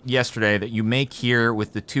about yesterday, that you make here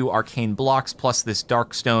with the 2 arcane blocks plus this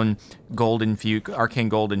darkstone arcane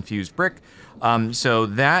gold-infused brick. So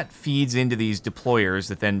that feeds into these deployers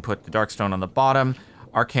that then put the darkstone on the bottom,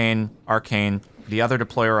 arcane. The other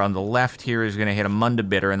deployer on the left here is going to hit a Munda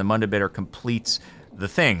Bitter, and the Munda Bitter completes the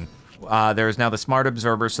thing. There is now the smart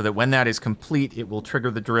observer, so that when that is complete, it will trigger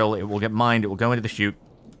the drill, it will get mined, it will go into the chute,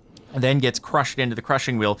 and then gets crushed into the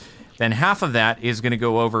crushing wheel. Then half of that is going to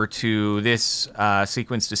go over to this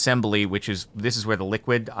sequenced assembly, this is where the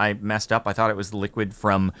liquid, I messed up. I thought it was the liquid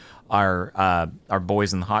from our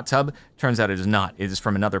boys in the hot tub. Turns out it is not. It is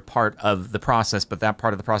from another part of the process, but that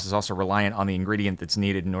part of the process is also reliant on the ingredient that's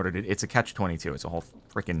needed in order to, it's a catch-22. It's a whole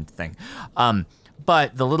freaking thing.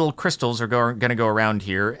 But the little crystals are going to go around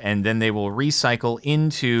here, and then they will recycle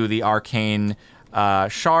into the arcane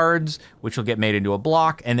shards, which will get made into a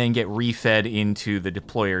block, and then get refed into the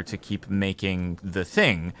deployer to keep making the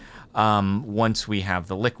thing. Once we have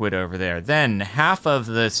the liquid over there, then half of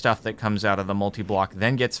the stuff that comes out of the multi-block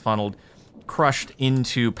then gets funneled, crushed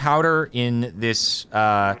into powder in this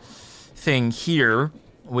thing here,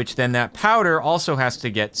 which then that powder also has to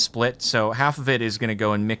get split, so half of it is going to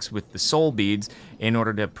go and mix with the soul beads in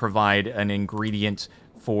order to provide an ingredient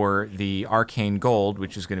for the arcane gold,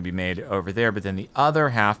 which is going to be made over there, but then the other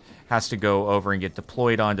half has to go over and get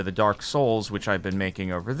deployed onto the dark souls, which I've been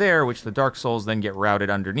making over there, which the dark souls then get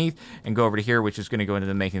routed underneath and go over to here, which is going to go into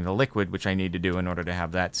the making the liquid, which I need to do in order to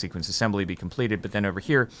have that sequence assembly be completed. But then over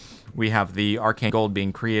here, we have the arcane gold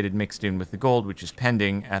being created, mixed in with the gold, which is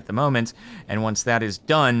pending at the moment, and once that is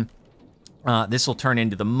done, this will turn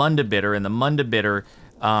into the Munda Bitter, and the Munda Bitter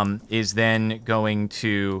is then going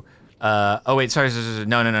to... oh wait, sorry,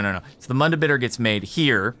 no. So the Munda Bitter gets made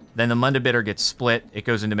here, then the Munda Bitter gets split, it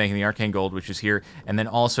goes into making the arcane gold, which is here, and then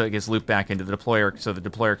also it gets looped back into the deployer, so the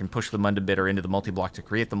deployer can push the Munda Bitter into the multi-block to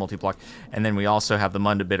create the multi-block, and then we also have the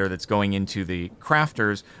Munda Bitter that's going into the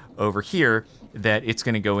crafters over here, that it's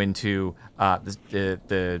going to go into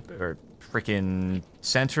the freaking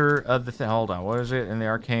center of the thing. Hold on, what is it in the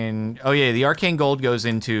arcane? Oh yeah, the arcane gold goes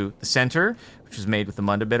into the center, which is made with the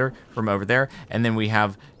Munda Bitter from over there, and then we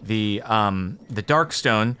have the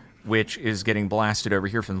Darkstone, which is getting blasted over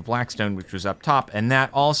here from the Blackstone, which was up top, and that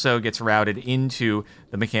also gets routed into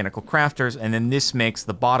the mechanical crafters, and then this makes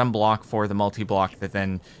the bottom block for the multi-block that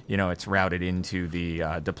then, it's routed into the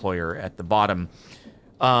deployer at the bottom.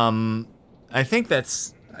 I think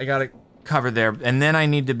I got it covered there, and then I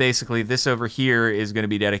need to basically, this over here is going to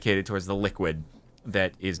be dedicated towards the liquid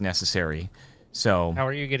that is necessary. So how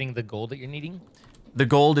are you getting the gold that you're needing? The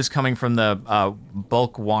gold is coming from the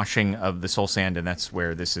bulk washing of the soul sand, and that's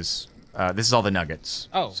where this is all the nuggets.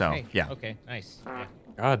 Oh, so hey. yeah. Okay, nice. Yeah.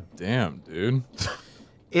 God damn, dude.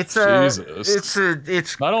 It's Jesus.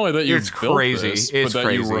 It's not only that you it's built crazy. this, It's but that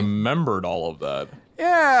crazy. you remembered all of that.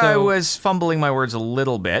 Yeah, I So- was fumbling my words a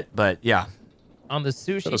little bit, but yeah. On the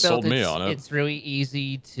sushi Should've belt, sold me on it. it's really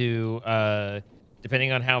easy to,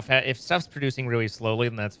 depending on how fast, if stuff's producing really slowly,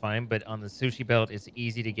 then that's fine. But on the sushi belt, it's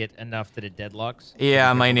easy to get enough that it deadlocks. Yeah,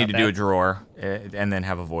 I Be might careful need to about do a that. drawer and then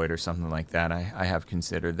have a void or something like that. I have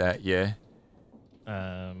considered that, yeah. I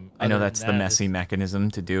Other know than that's the that, messy it's-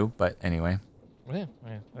 mechanism to do, but anyway. Yeah,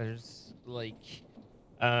 there's like,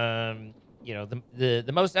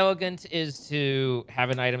 the most elegant is to have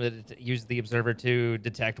an item that uses the observer to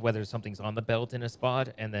detect whether something's on the belt in a spot,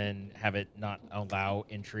 and then have it not allow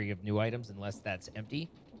entry of new items unless that's empty.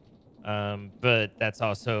 But that's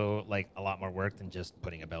also like a lot more work than just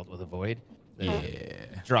putting a belt with a void. The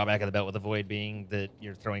drawback of the belt with a void being that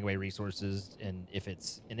you're throwing away resources, and if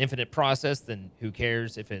it's an infinite process, then who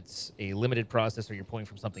cares? If it's a limited process or you're pulling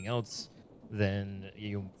from something else, then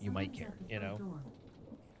you might care,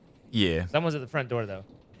 Yeah. Someone's at the front door, though.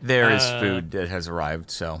 There is food that has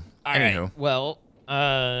arrived, so All right. Anywho. Well,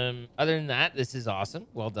 other than that, this is awesome.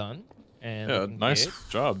 Well done. And Yeah, looking nice good.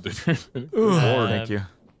 job, dude. Thank you.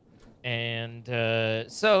 And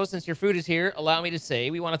so, since your food is here, allow me to say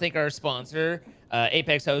we want to thank our sponsor,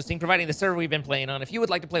 Apex Hosting, providing the server we've been playing on. If you would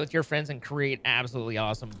like to play with your friends and create absolutely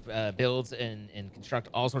awesome builds and construct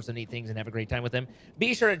all sorts of neat things and have a great time with them,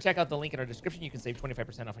 be sure to check out the link in our description. You can save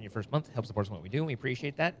 25% off on your first month. Help support what we do, and we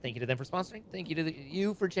appreciate that. Thank you to them for sponsoring. Thank you to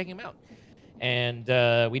you for checking them out.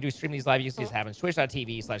 And we do stream these live uses happens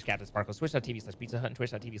twitch.tv/CaptainSparkle, twitch.tv/Pizza Hut, and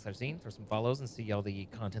twitch.tv/Zine. Throw some follows and see all the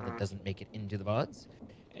content that doesn't make it into the VODs,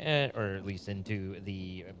 or at least into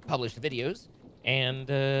the published videos. And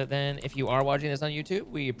then if you are watching this on YouTube,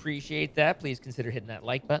 we appreciate that. Please consider hitting that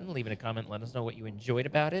like button, leaving a comment, let us know what you enjoyed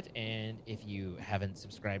about it. And if you haven't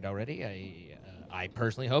subscribed already, I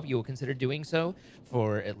personally hope you will consider doing so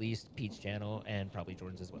for at least Pete's channel and probably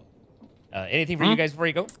Jordan's as well. Anything for you guys before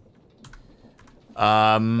you go?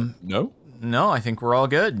 No? No, I think we're all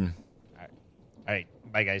good. All right.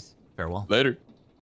 Bye, guys. Farewell. Later.